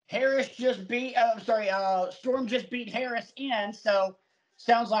 Harris just beat Storm just beat Harris in, so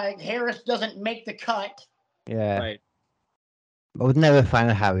sounds like Harris doesn't make the cut. Yeah. Right. I was never a fan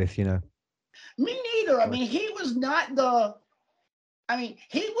of Harris, you know. Me neither. I mean, he was not I mean,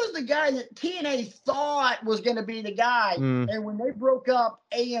 he was the guy that TNA thought was going to be the guy. And when they broke up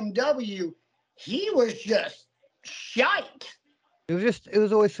AMW, he was just shite. It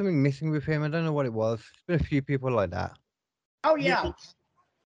was always something missing with him. I don't know what it was. There's been a few people like that. Oh, yeah.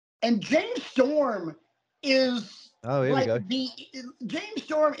 And James Storm is James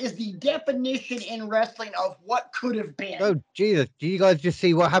Storm is the definition in wrestling of what could have been. Oh, Jesus. Do you guys just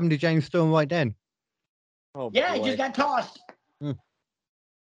see what happened to James Storm right then? Oh, yeah, boy. He just got tossed.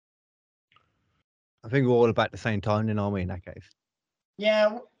 I think we're all about the same time, then, aren't we, in that case?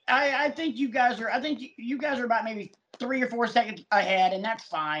 Yeah, I think you guys are. I think you guys are about maybe 3 or 4 seconds ahead, and that's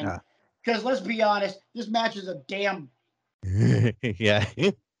fine. Because let's be honest, this match is a damn. Yeah.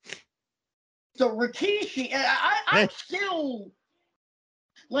 So Rikishi, I'm still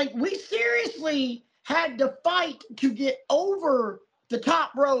like, we seriously had to fight to get over the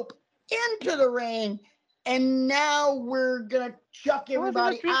top rope into the ring, and now we're gonna chuck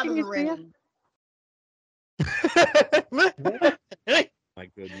everybody out of the ring. My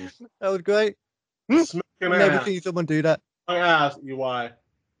goodness. That was great. Never seen someone do that. I asked you why.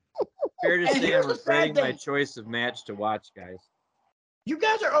 Fair to And say here's I'm the sad regretting my thing. choice of match to watch, guys. You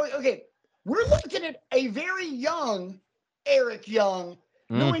guys are okay. We're looking at a very young Eric Young,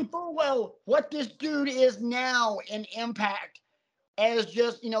 knowing full well what this dude is now in Impact as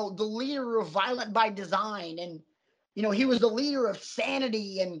just, the leader of Violent by Design. And, he was the leader of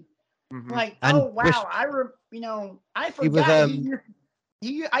Sanity and And oh, wow. I forgot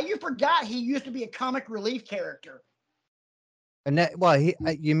you forgot he used to be a comic relief character. And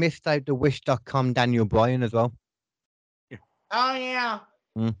that, you missed out the Wish.com Daniel Bryan as well. Oh, yeah.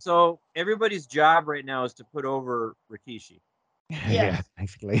 So everybody's job right now is to put over Rikishi. Yeah,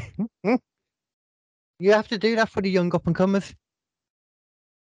 basically. You have to do that for the young up-and-comers.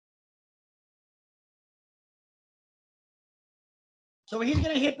 So he's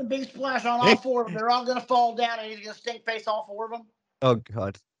going to hit the big splash on all 4 of them. They're all going to fall down, and he's going to stink face all 4 of them? Oh,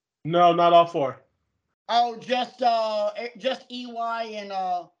 God. No, not all 4. Oh, just EY and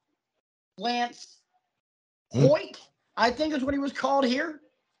Lance Hoyt, I think is what he was called here.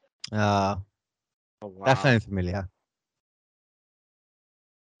 Oh, wow. That sounds familiar.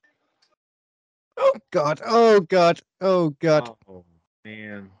 Oh, God. Oh, God. Oh, God. Oh,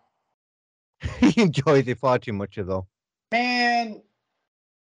 man. He enjoys it far too much, though. Man,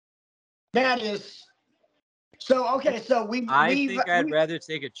 that is... So, okay, so I think I'd rather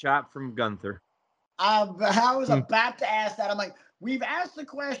take a chop from Gunther. I was about to ask that. I'm like, we've asked the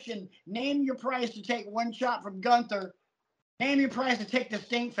question, name your price to take 1 chop from Gunther. Name your price to take the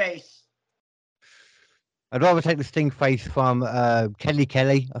stink face. I'd rather take the stink face from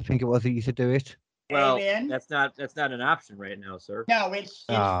Kelly. I think it was that used to do it. Well, Amen. that's not an option right now, sir. No, it's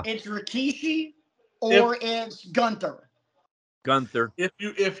Rikishi or it's Gunther. Gunther.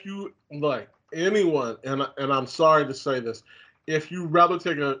 If you like anyone, and I'm sorry to say this, if you rather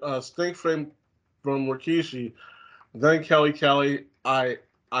take a stink frame from Rikishi than Kelly,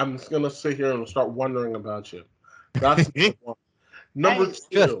 I'm just gonna sit here and start wondering about you. That's one. Number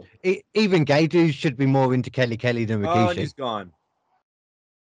 2. Even gay dudes should be more into Kelly than Rikishi. Oh, and he's gone.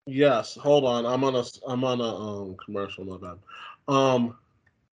 Yes, hold on. I'm on a commercial, my bad.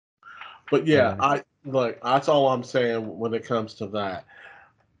 But yeah, that's all I'm saying when it comes to that.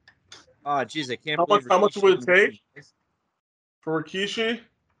 Oh, geez, I can't believe how much would it take for Rikishi?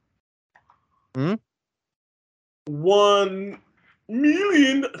 $1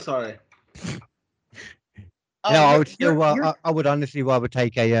 million. Sorry. I would honestly rather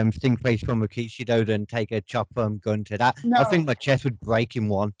take a stink face from Rikishi though than take a chop from Gunther. I think my chest would break in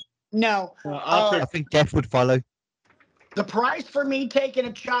one. No. I think death would follow. The price for me taking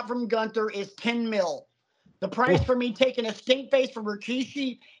a chop from Gunther is 10 mil. The price for me taking a stink face from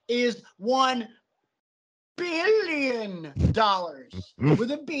Rikishi is $1 billion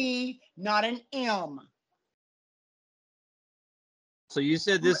with a B, not an M. So you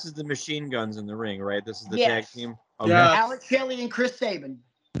said this is the Machine Guns in the ring, right? This is the tag team? Okay. Yeah. Alex Shelley and Chris Sabin.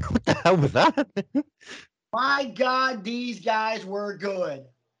 What the hell was that? My God, these guys were good.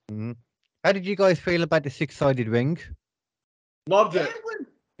 How did you guys feel about the 6-sided ring? Loved it.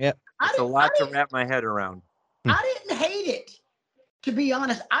 It's a lot to wrap my head around. I didn't hate it. To be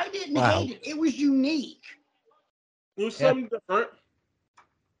honest, I didn't hate it. It was unique. It was something different.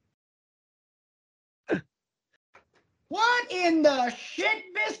 What in the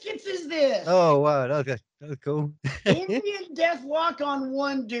shit biscuits is this? Oh, wow. That was cool. Indian death walk on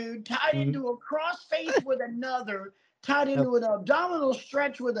one dude, tied into a crossface with another, tied into an abdominal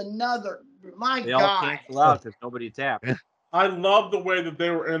stretch with another. My They God. all cancel out because nobody tapped. I love the way that they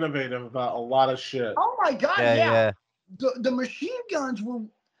were innovative about a lot of shit. Oh, my God, Yeah. the Machine Guns were,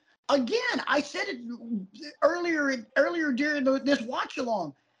 again, I said it earlier during this watch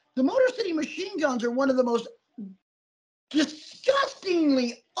along. The Motor City Machine Guns are one of the most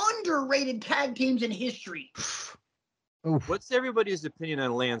disgustingly underrated tag teams in history. Oof. What's everybody's opinion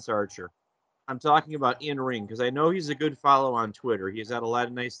on Lance Archer? I'm talking about in ring because I know he's a good follow on Twitter. He's had a lot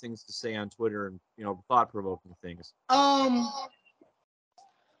of nice things to say on Twitter and thought provoking things. I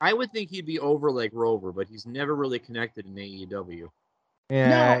would think he'd be over like Rover, but he's never really connected in AEW.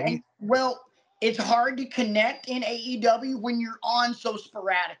 Yeah. No, well, it's hard to connect in AEW when you're on so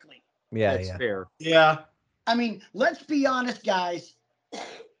sporadically. That's fair. Yeah. I mean, let's be honest, guys.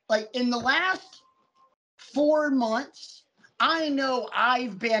 Like in the last 4 months, I know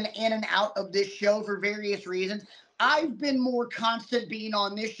I've been in and out of this show for various reasons. I've been more constant being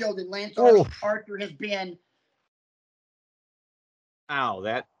on this show than Lance Archer has been.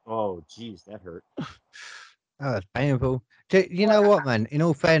 Ow, geez, that hurt. Oh, it's painful. You know what, man? In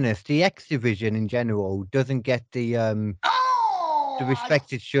all fairness, the X division in general doesn't get the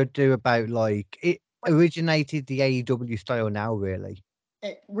respect it should do. About like it originated the AEW style now, really.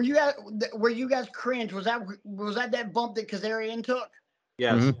 Were you guys cringe? Was that bump that Kazarian took?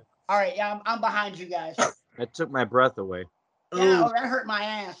 Yes. Mm-hmm. All right, yeah, I'm behind you guys. That took my breath away. Yeah, that hurt my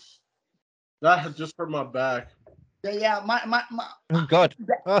ass. That just hurt my back. Yeah, my Oh God.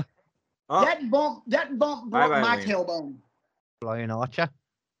 That bump broke my tailbone. Flying Archer.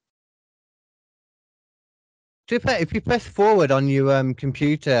 If you press forward on your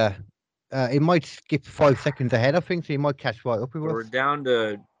computer, it might skip 5 seconds ahead. I think so. You might catch right up with us. We're down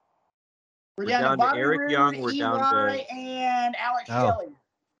to Bobby Eric Roode, Young. We're EY, down to and Alex Shelley.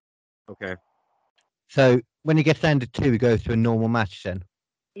 Okay. So when it gets down to 2, we go to a normal match then.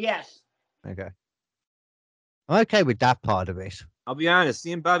 Yes. Okay. I'm okay with that part of it. I'll be honest.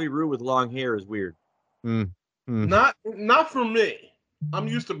 Seeing Bobby Roode with long hair is weird. Not for me. I'm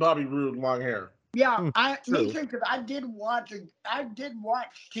used to Bobby Roode long hair. Yeah, me too. Because I did watch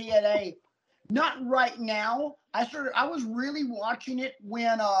TNA. Not right now. I was really watching it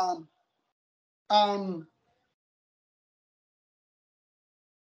when Oh,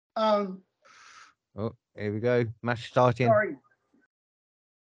 here we go. Match starting. Sorry.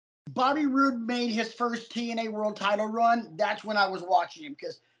 Bobby Roode made his first TNA World Title run. That's when I was watching him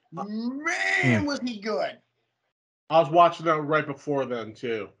because man, was he good. I was watching that right before then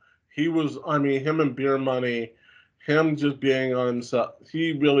too. He was, him and Beer Money, him just being on himself.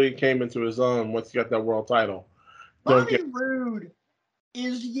 He really came into his own once he got that world title. Bobby Roode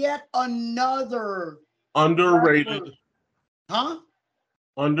is yet another underrated. wrestler. Huh?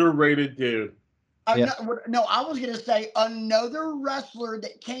 Underrated dude. No, I was going to say another wrestler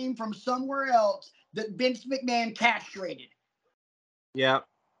that came from somewhere else that Vince McMahon castrated. Yeah.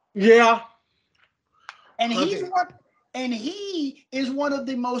 Yeah. And he is one of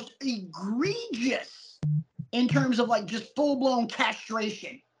the most egregious in terms of like just full-blown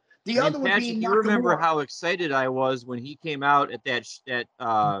castration. The other would be Patrick, you remember how excited I was when he came out at that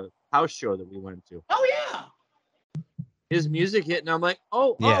house show that we went to? Oh yeah. His music hit, and I'm like,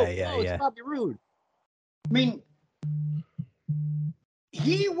 it's Bobby Roode. I mean,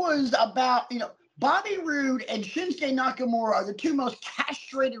 he was about, Bobby Roode and Shinsuke Nakamura are the two most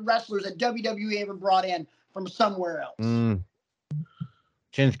castrated wrestlers that WWE ever brought in from somewhere else.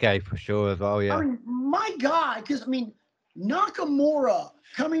 Shinsuke for sure as well, yeah. I mean, my God, because, Nakamura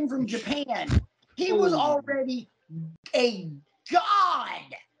coming from Japan, he was already a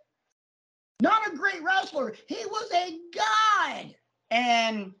god. Not a great wrestler. He was a god.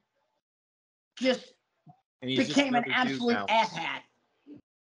 And just became an absolute asshat.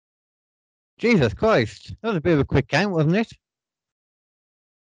 Jesus Christ. That was a bit of a quick count, wasn't it?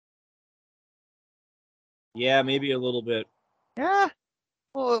 Yeah, maybe a little bit. Yeah.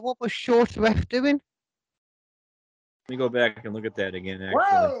 What was Short Ref doing? Let me go back and look at that again, actually.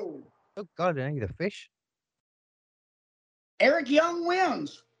 Whoa! Oh, God, I need a fish. Eric Young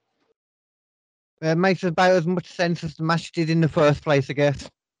wins. It makes about as much sense as the match did in the first place, I guess.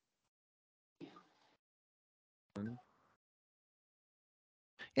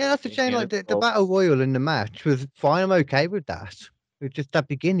 Yeah, that's a shame. Like the Battle Royal in the match was fine. I'm okay with that. It was just that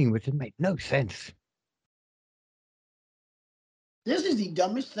beginning, which made no sense. This is the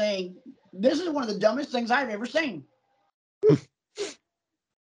dumbest thing. This is one of the dumbest things I've ever seen. The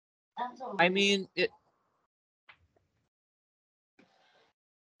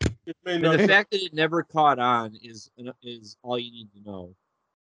fact that it never caught on is all you need to know.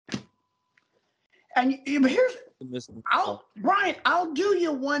 And here's Brian, I'll do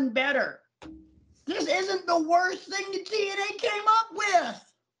you one better. This isn't the worst thing that TNA came up with.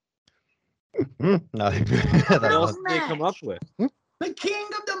 No. What That else was did they come up match. with? The King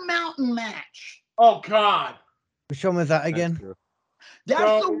of the Mountain match. Oh God. Which one was that That's again? true. That's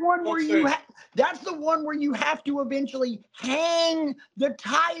No, the one where don't you say. that's the one where you have to eventually hang the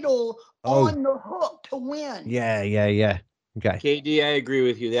title Oh. on the hook to win. Yeah. Okay. KD, I agree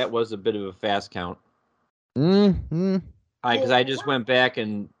with you. That was a bit of a fast count. Mm-hmm. Because I just went back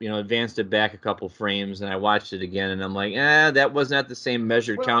and advanced it back a couple frames, and I watched it again, and I'm like, that was not the same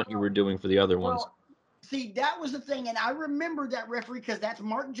measured count you were doing for the other ones. Well, see, that was the thing, and I remember that referee because that's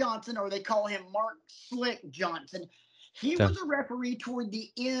Mark Johnson, or they call him Mark Slick Johnson. He was a referee toward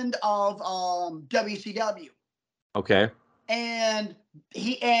the end of WCW. Okay. And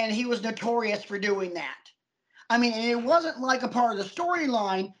he was notorious for doing that. I mean, and it wasn't like a part of the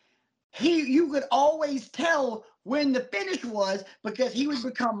storyline. You could always tell when the finish was because he would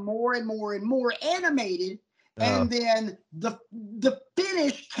become more and more and more animated, and then the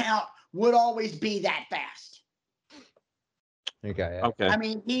finish count would always be that fast. Okay. Okay. I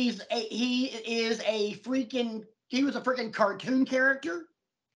mean, he was a freaking cartoon character.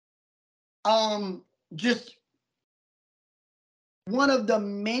 Just one of the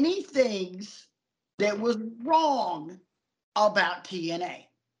many things that was wrong about TNA.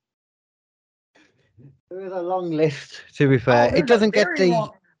 There is a long list. To be fair, it doesn't get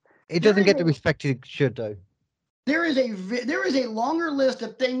the respect it should though. There is a longer list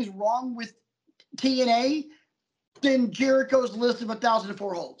of things wrong with TNA than Jericho's list of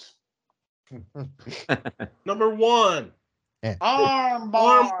 1,004 holds. Number 1. Yeah.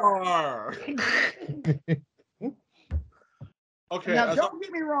 Armbar. Okay. Now, don't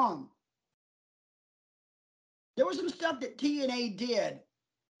get me wrong. There was some stuff that TNA did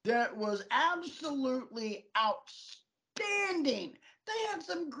that was absolutely outstanding. They had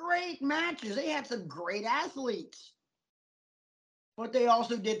some great matches. They had some great athletes. But they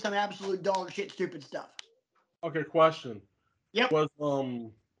also did some absolute dog shit stupid stuff. Okay, question. Yep. Was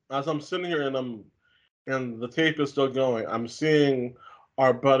as I'm sitting here and the tape is still going, I'm seeing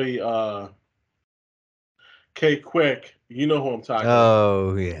our buddy K Quick. You know who I'm talking about.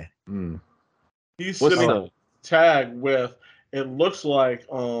 Oh yeah. He's sitting tag with, it looks like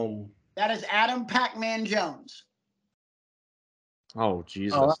that is Adam Pac-Man Jones. Oh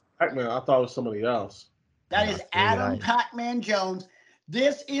Jesus. Oh, Pac-Man. I thought it was somebody else. That is Adam Pac-Man Jones.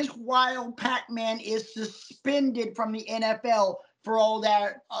 This is while Pac-Man is suspended from the NFL for all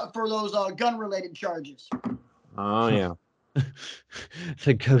that for those gun-related charges. Oh yeah.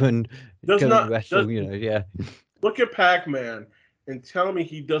 So go and wrestle, yeah. Look at Pac-Man and tell me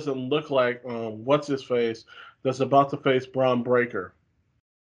he doesn't look like what's his face that's about to face Braun Breaker.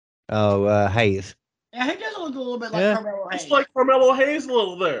 Oh, Hayes. Yeah, he does look a little bit like Carmelo Hayes. It's like Carmelo Hayes a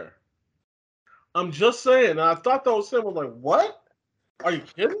little there. I'm just saying. I thought that was him. I was like, what? Are you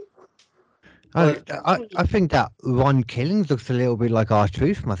kidding? I think that Ron Killings looks a little bit like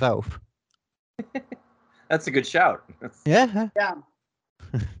R-Truth myself. That's a good shout. Yeah.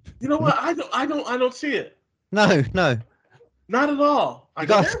 You know what? I don't see it. No. Not at all. You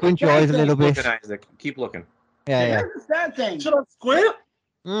gotta squint your eyes a little bit. Keep looking, Isaac. Keep looking. Yeah. Here's the sad thing. Should I squint?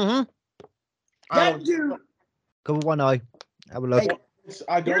 Mm-hmm. That dude. Cover one eye. Have a look.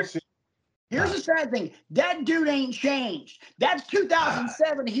 I don't see. Here's the sad thing. That dude ain't changed. That's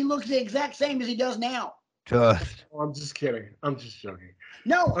 2007. He looks the exact same as he does now. Trust. Oh, I'm just kidding. I'm just joking.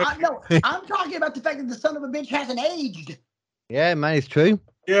 No, I'm talking about the fact that the son of a bitch hasn't aged. Yeah, man, it's true.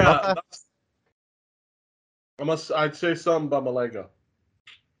 Yeah. I'd say something about my Lego.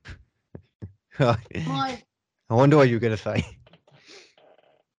 I wonder what you're gonna say.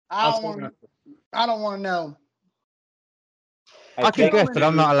 I don't want to know. I can guess, but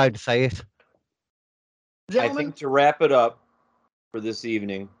I'm not allowed to say it. I think to wrap it up for this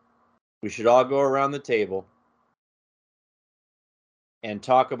evening, we should all go around the table and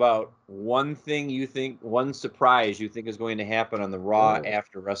talk about one surprise you think is going to happen on the Raw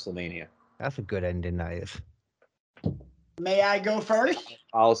after WrestleMania. That's a good ending, that is. May I go first?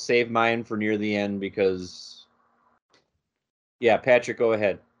 I'll save mine for near the end because, yeah, Patrick, go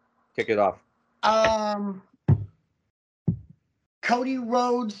ahead. Kick it off. Cody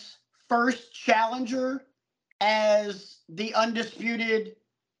Rhodes' first challenger as the undisputed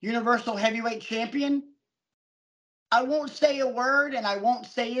Universal Heavyweight Champion. I won't say a word and I won't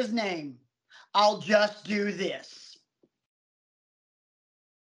say his name. I'll just do this.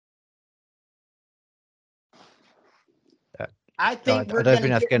 I think I don't think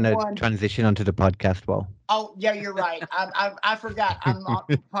that's going to transition onto the podcast well. Oh, yeah, you're right. I forgot. I'm on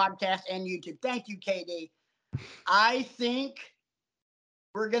podcast and YouTube. Thank you, KD. I think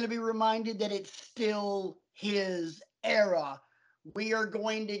we're going to be reminded that it's still his era we are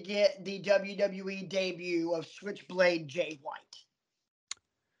going to get the WWE debut of Switchblade Jay White.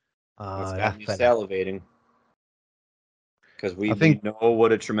 That's got That's me better. salivating. Because we know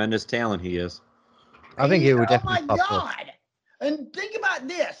what a tremendous talent he is. I think it would Oh definitely my pop up. God. And think about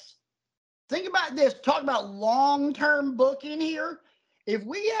this. Talk about long-term booking here. If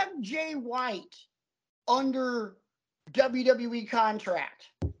we have Jay White under WWE contract,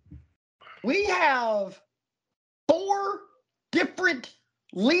 we have 4 different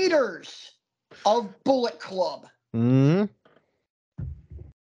leaders of Bullet Club. Mm-hmm.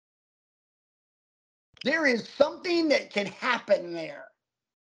 There is something that can happen there.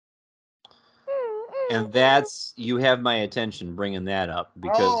 And that's, you have my attention bringing that up,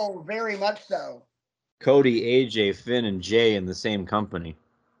 because very much so. Cody, AJ, Finn, and Jay in the same company.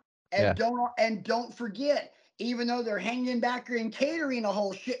 And don't forget, even though they're hanging back and catering a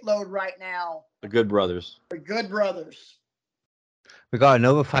whole shitload right now, The Good Brothers. the Good Brothers. We got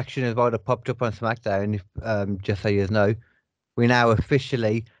another faction as well that popped up on SmackDown. Just so you know, we now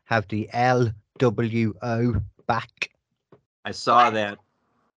officially have the LWO back. I saw that.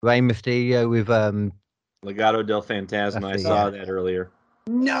 Rey Mysterio with Legado del Fantasma. I saw that earlier.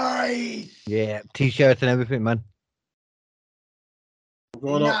 Nice. Yeah, t-shirts and everything, man.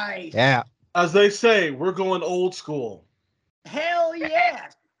 We're going Nice. Yeah. As they say, we're going old school. Hell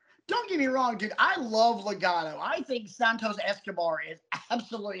yes. Don't get me wrong, dude. I love Legado. I think Santos Escobar is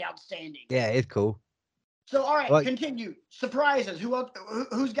absolutely outstanding. Yeah, it's cool. So, all right, Like- continue. Surprises. Who else?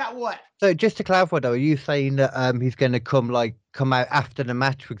 Who's got what? So just to clarify though, are you saying that he's going to come out after the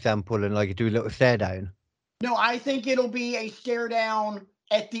match, for example, and do a little stare down? No, I think it'll be a stare down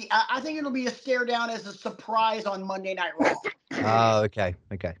at the. I think it'll be a stare down as a surprise on Monday Night Raw. Oh, okay.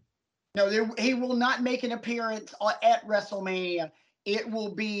 No, he will not make an appearance at WrestleMania. It will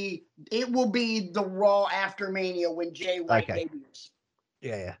be the Raw after Mania when Jay White debuts.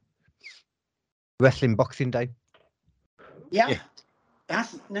 Yeah. Wrestling Boxing Day. Yeah.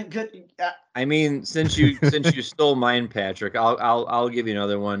 That's not good. I mean, since you stole mine, Patrick, I'll give you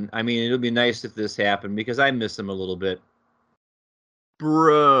another one. I mean, it'll be nice if this happened, because I miss him a little bit.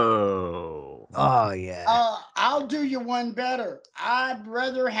 Bro. Oh yeah. I'll do you one better. I'd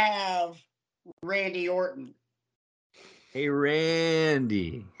rather have Randy Orton. Hey,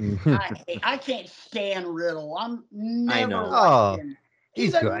 Randy. I can't stand Riddle. I'm never I know. liked him.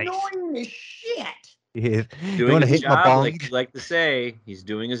 He's great. Annoying as shit. He is. You Doing want to his hit my job, bong? like you like to say. He's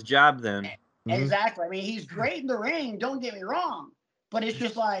doing his job then. Exactly. I mean, he's great in the ring. Don't get me wrong, but it's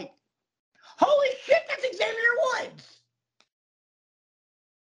just like, holy shit, that's Xavier Woods.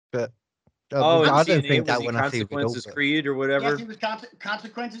 But Oh, I and don't TNA, think that was he when I see Consequences Riddle. Creed or whatever? Yes, he was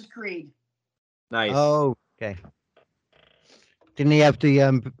Consequences Creed. Nice. Oh, okay. Didn't he have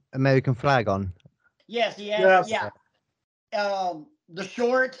the American flag on? Yes, he has. Yes. Yeah. The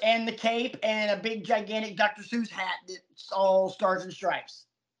shorts and the cape and a big gigantic Dr. Seuss hat that's all stars and stripes.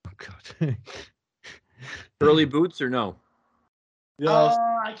 Oh God. Curly boots or no? Yes.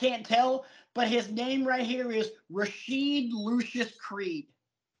 I can't tell, but his name right here is Rashid Lucius Creed.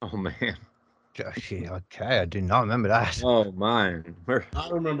 Oh man. Oh, shit, okay, I did not remember that. Oh man. I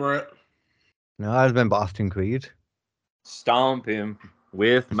remember it. No, I remember Austin Creed. Stomp him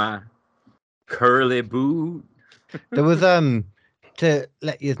with my curly boot. There was to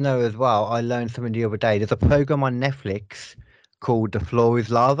let you know as well, I learned something the other day. There's a program on Netflix called The Floor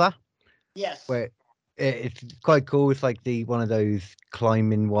is Lava. Yes. Where it's quite cool. It's like one of those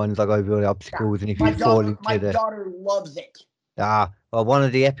climbing ones, like over the obstacles, and if you fall into my daughter loves it. well, one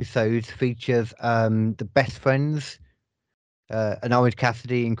of the episodes features the best friends, and Orange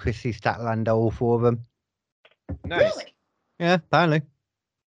Cassidy and Chrissy Statlander, all 4 of them. Nice. Really? Yeah, apparently.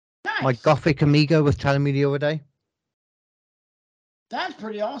 Nice. My gothic amigo was telling me the other day. That's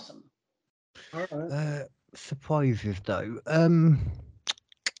pretty awesome. All right. Surprises though. I mean,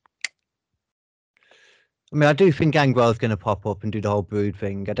 I do think Gangrel's going to pop up and do the whole Brood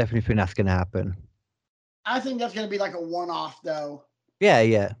thing. I definitely think that's going to happen. I think that's going to be like a one-off, though. Yeah.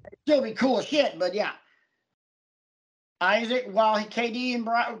 It'd still be cool as shit, but yeah. Isaac, while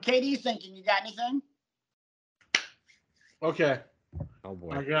KD's thinking, you got anything? Okay. Oh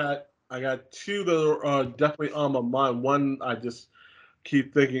boy. I got 2 that are definitely on my mind. One, I just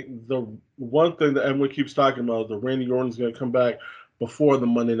keep thinking, the one thing that everyone keeps talking about, the Randy Orton's going to come back before the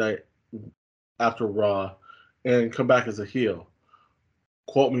Monday night after Raw and come back as a heel.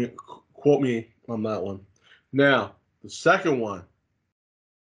 Quote me on that one. Now, the second one,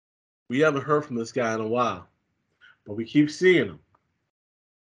 we haven't heard from this guy in a while, but we keep seeing him.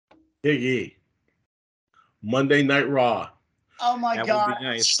 Big E. Monday Night Raw. Oh my That God. would be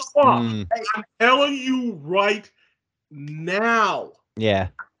nice. Stop. Mm. I'm telling you right now. Yeah.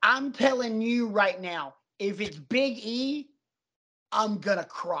 I'm telling you right now, if it's Big E, I'm gonna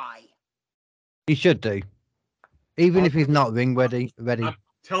cry. He should do. Even if he's not ring ready. I'm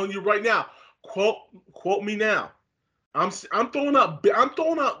telling you right now. Quote me now. I'm throwing out.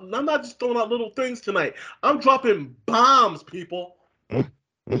 I'm not just throwing out little things tonight. I'm dropping bombs, people. If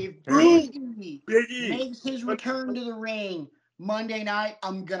Boom. Big E makes his return to the ring Monday night,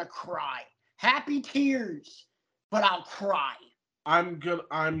 I'm gonna cry. Happy tears, but I'll cry. I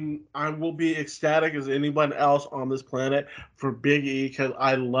will be ecstatic as anyone else on this planet for Big E because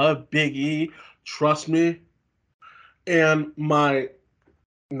I love Big E. Trust me. And I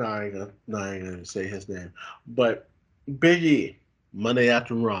ain't gonna say his name, but Big E Monday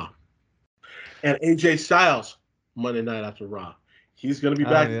after Raw, and AJ Styles Monday night after Raw. He's gonna be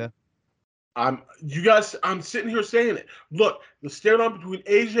back. Yeah. I'm sitting here saying it. Look, the stare down between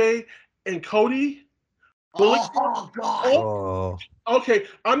AJ and Cody. Oh God! Oh. Okay,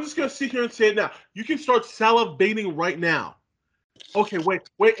 I'm just gonna sit here and say it now. You can start salivating right now. Okay, wait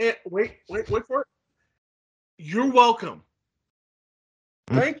for it. You're welcome.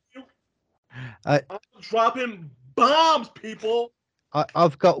 Thank you. I'm dropping bombs, people.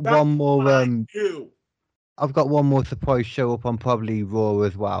 I've got That's one more. what I do. I've got one more surprise show up on probably Raw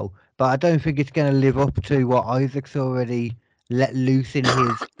as well, but I don't think it's going to live up to what Isaac's already let loose in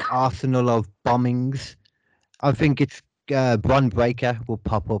his arsenal of bombings. I think it's Bron Breaker will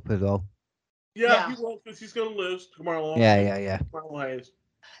pop up as well. Yeah. He will because he's gonna lose tomorrow. Yeah. Tomorrow Hayes.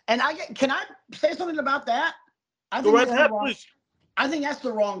 And can I say something about that? Go right ahead, please. I think that's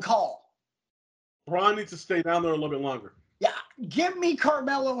the wrong call. Braun needs to stay down there a little bit longer. Yeah, give me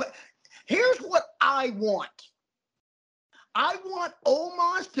Carmelo. Here's what I want. I want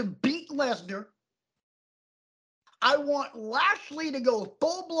Omos to beat Lesnar. I want Lashley to go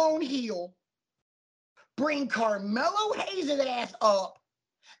full-blown heel, bring Carmelo Hayes' ass up,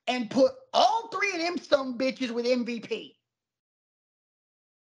 and put all three of them some bitches with MVP.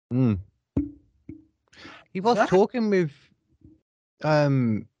 He was talking with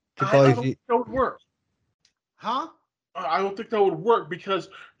the guys. I don't think that would work. Huh? I don't think that would work because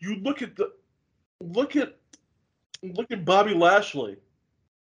you look at Bobby Lashley,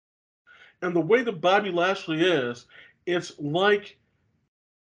 and the way that Bobby Lashley is, it's like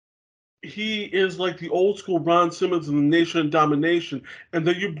he is like the old school Ron Simmons in the Nation of Domination, and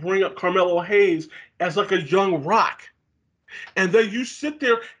then you bring up Carmelo Hayes as like a young Rock. And then you sit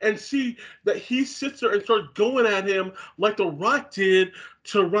there and see that he sits there and starts going at him like The Rock did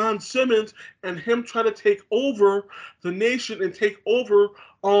to Ron Simmons, and him try to take over the Nation and take over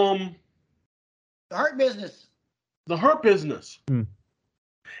the Hurt Business. The Hurt Business.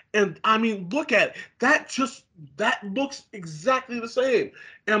 And I mean, look at it. That looks exactly the same.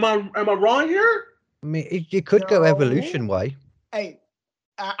 Am I wrong here? I mean, it could go Evolution way. Hey,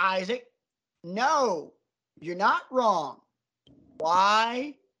 Isaac, no, you're not wrong.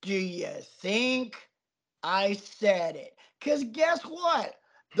 Why do you think I said it? Because guess what?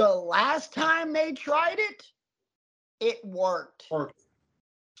 The last time they tried it, it worked.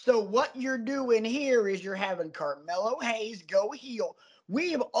 So what you're doing here is you're having Carmelo Hayes go heel.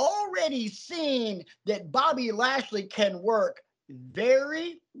 We have already seen that Bobby Lashley can work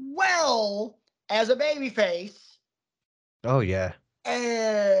very well as a babyface. Oh, yeah.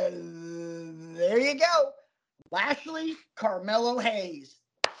 And there you go. Lashley, Carmelo Hayes.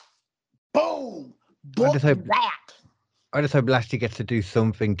 Boom. Book that. I just hope Lashley gets to do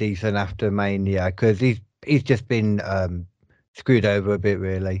something decent after Mania, because he's just been screwed over a bit,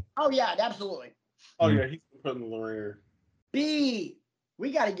 really. Oh, yeah, absolutely. Oh, yeah, he's put in the ringer. B,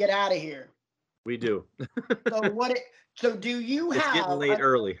 we got to get out of here. We do. So do you have... It's getting late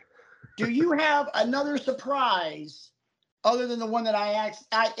early. Do you have another surprise other than the one that I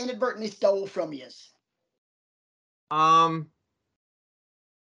inadvertently stole from you? I'm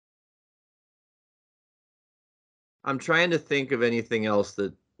trying to think of anything else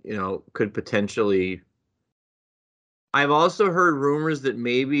that, could potentially. I've also heard rumors that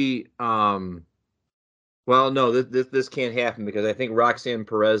maybe, well, no, this can't happen because I think Roxanne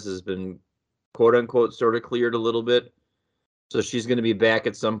Perez has been, quote unquote, sort of cleared a little bit. So she's going to be back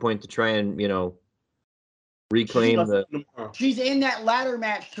at some point to try and, reclaim She's in that ladder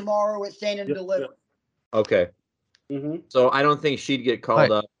match tomorrow at Stand and Deliver. Okay. Mm-hmm. So I don't think she'd get called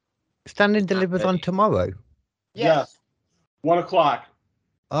up. Stand and Deliver's on tomorrow? Yes. 1 o'clock.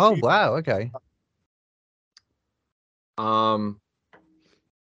 Oh, wow. Okay. Who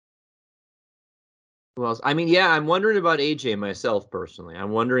else? I mean, yeah, I'm wondering about AJ myself personally.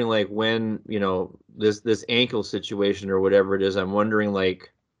 I'm wondering like when, this ankle situation or whatever it is, I'm wondering like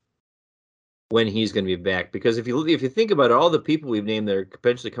when he's going to be back. Because if you think about it, all the people we've named that are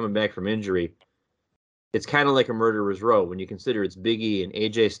potentially coming back from injury, it's kind of like a murderer's row when you consider it's Big E and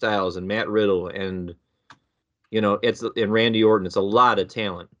AJ Styles and Matt Riddle and and Randy Orton. It's a lot of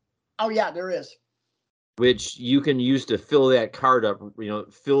talent. Oh yeah, there is. Which you can use to fill that card up,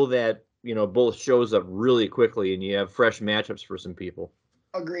 fill that, both shows up really quickly, and you have fresh matchups for some people.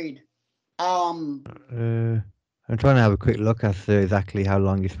 Agreed. I'm trying to have a quick look as to exactly how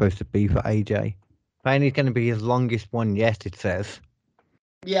long he's supposed to be for AJ. Apparently, he's going to be his longest one yet, it says.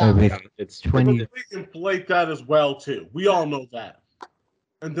 Yeah. It's 20. They inflate that as well, too. We all know that.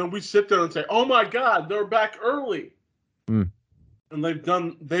 And then we sit there and say, oh my God, they're back early. Mm. And they've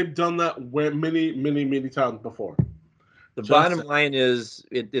done that many, many, many times before. The bottom line is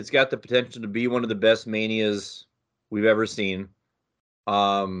it's got the potential to be one of the best Manias we've ever seen.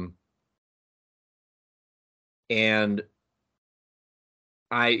 And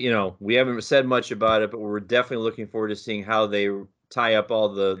we haven't said much about it, but we're definitely looking forward to seeing how they tie up all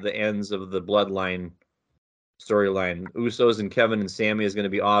the ends of the bloodline storyline. Usos and Kevin and Sami is going to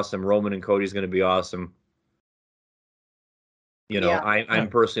be awesome. Roman and Cody is going to be awesome. I'm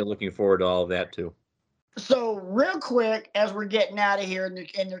personally looking forward to all of that too. So real quick, as we're getting out of here and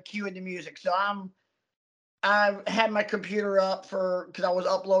they're cueing the music. So I've had my computer up because I was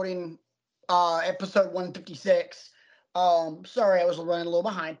uploading episode 156. Sorry, I was running a little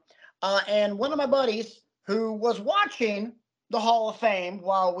behind. And one of my buddies who was watching the Hall of Fame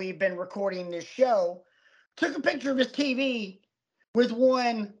while we've been recording this show took a picture of his TV with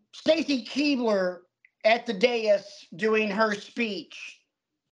one Stacy Keibler at the dais doing her speech.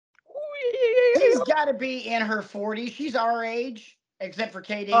 She's got to be in her 40s. She's our age, except for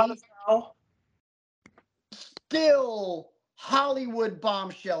KD. Still Hollywood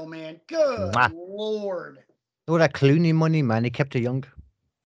bombshell, man. Good Lord. All that Clooney money, man. He kept her young.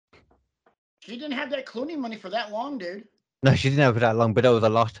 She didn't have that Clooney money for that long, dude. No, she didn't have it that long, but it was a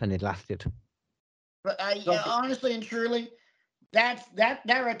lot and it lasted. But honestly and truly, that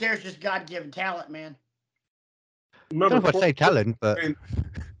right there is just God-given talent, man. Remember, I don't know if I say talent, but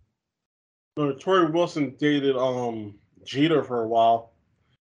Tori Wilson dated Jeter for a while.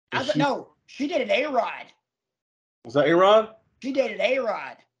 No, she dated A-Rod. Was that A-Rod? She dated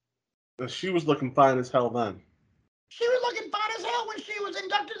A-Rod. And she was looking fine as hell then. She was looking fine as hell when she was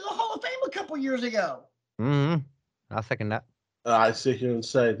inducted to the Hall of Fame a couple years ago. I'll second that. I sit here and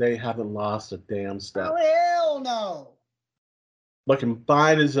say they haven't lost a damn step. Oh, hell no. Looking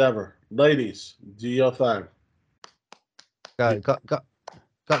fine as ever. Ladies, do your thing.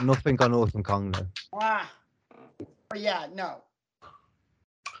 Got nothing on Awesome Kong, though. But yeah, no.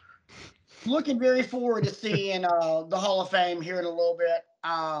 Looking very forward to seeing the Hall of Fame here in a little bit.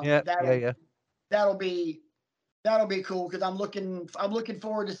 That'll be cool because I'm looking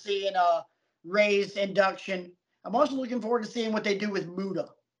forward to seeing Ray's induction. I'm also looking forward to seeing what they do with Muta.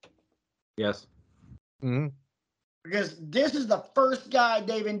 Yes. Mm-hmm. Because this is the first guy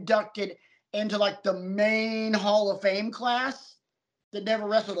they've inducted into like the main Hall of Fame class that never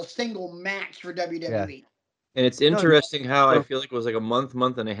wrestled a single match for WWE. Yeah. And it's interesting how I feel like it was like a month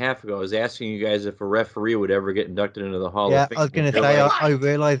and a half ago. I was asking you guys if a referee would ever get inducted into the Hall of Fame. Yeah, I was going to say, I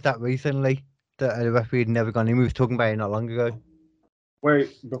realized that recently that a referee had never gone in. We were talking about it not long ago.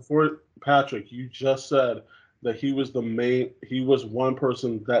 Wait, before Patrick, you just said that he was one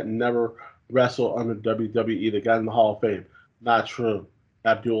person that never wrestled under WWE that got in the Hall of Fame. Not true.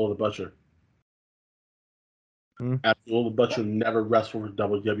 Abdullah the Butcher. Abdullah the Butcher never wrestled for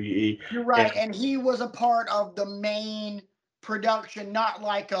WWE. You're right, and he was a part of the main production, not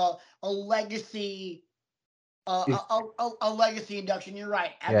like a legacy a legacy induction. You're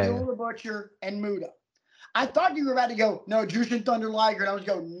right. Abdullah the Butcher and Muta. I thought you were about to go, no, Jushin Thunder Liger, and I was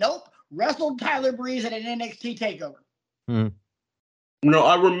going, nope, wrestled Tyler Breeze at an NXT takeover. No,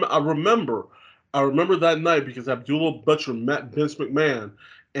 I remember that night because Abdullah Butcher met Vince McMahon,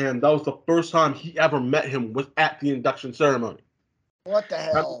 and that was the first time he ever met him was at the induction ceremony. What the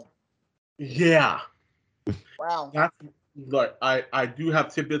hell? Yeah. Wow. That's like I do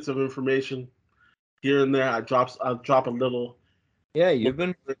have tidbits of information here and there. I'll drop a little. Yeah, you've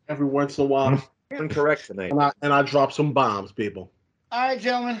been every once in a while. Incorrect tonight. And I drop some bombs, people. All right,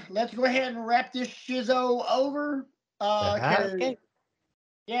 gentlemen, let's go ahead and wrap this shizzo over. Okay.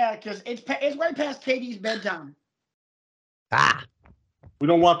 Yeah, because it's right past KD's bedtime. We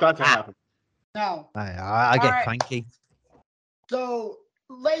don't want that to happen. No. I get cranky. So,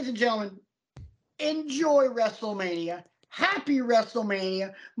 ladies and gentlemen, enjoy WrestleMania. Happy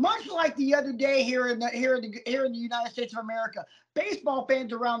WrestleMania. Much like the other day here in the United States of America, baseball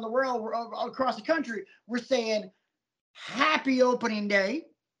fans around the world, across the country, were saying happy opening day.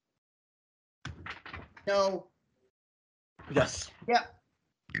 No. Yes. Yeah.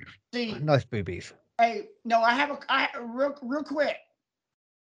 See. Nice boobies. Hey, no, I have real quick.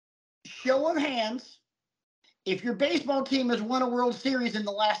 Show of hands. If your baseball team has won a World Series in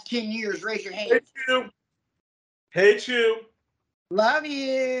the last 10 years, raise your hand. Hate you. Hate you. Love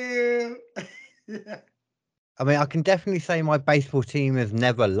you. I mean, I can definitely say my baseball team has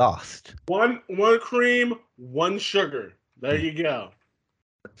never lost. One cream, one sugar. There you go.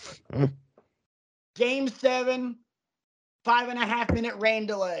 Game 7, 5.5-minute rain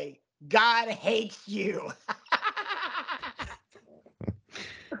delay. God hates you.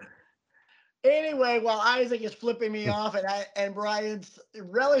 Anyway, while Isaac is flipping me off and Brian's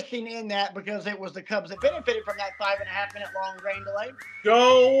relishing in that because it was the Cubs that benefited from that 5.5-minute long rain delay.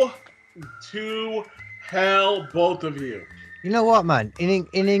 Go to hell, both of you. You know what, man? In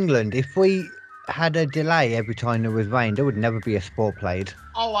England, if we had a delay every time there was rain, there would never be a sport played.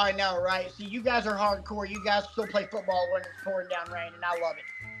 Oh, I know, right? See, you guys are hardcore. You guys still play football when it's pouring down rain, and I love it.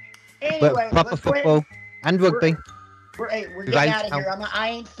 Anyway, But proper football and rugby. We're getting out of here. I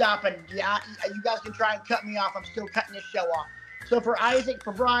ain't stopping. Yeah, you guys can try and cut me off. I'm still cutting this show off. So for Isaac,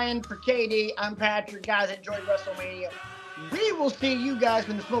 for Brian, for Katie, I'm Patrick. Guys, enjoy WrestleMania. We will see you guys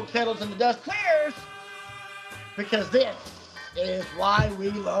when the smoke settles and the dust clears, because this is why we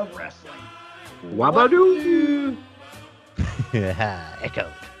love wrestling. Wabadoo!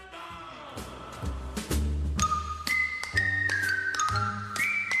 Echo.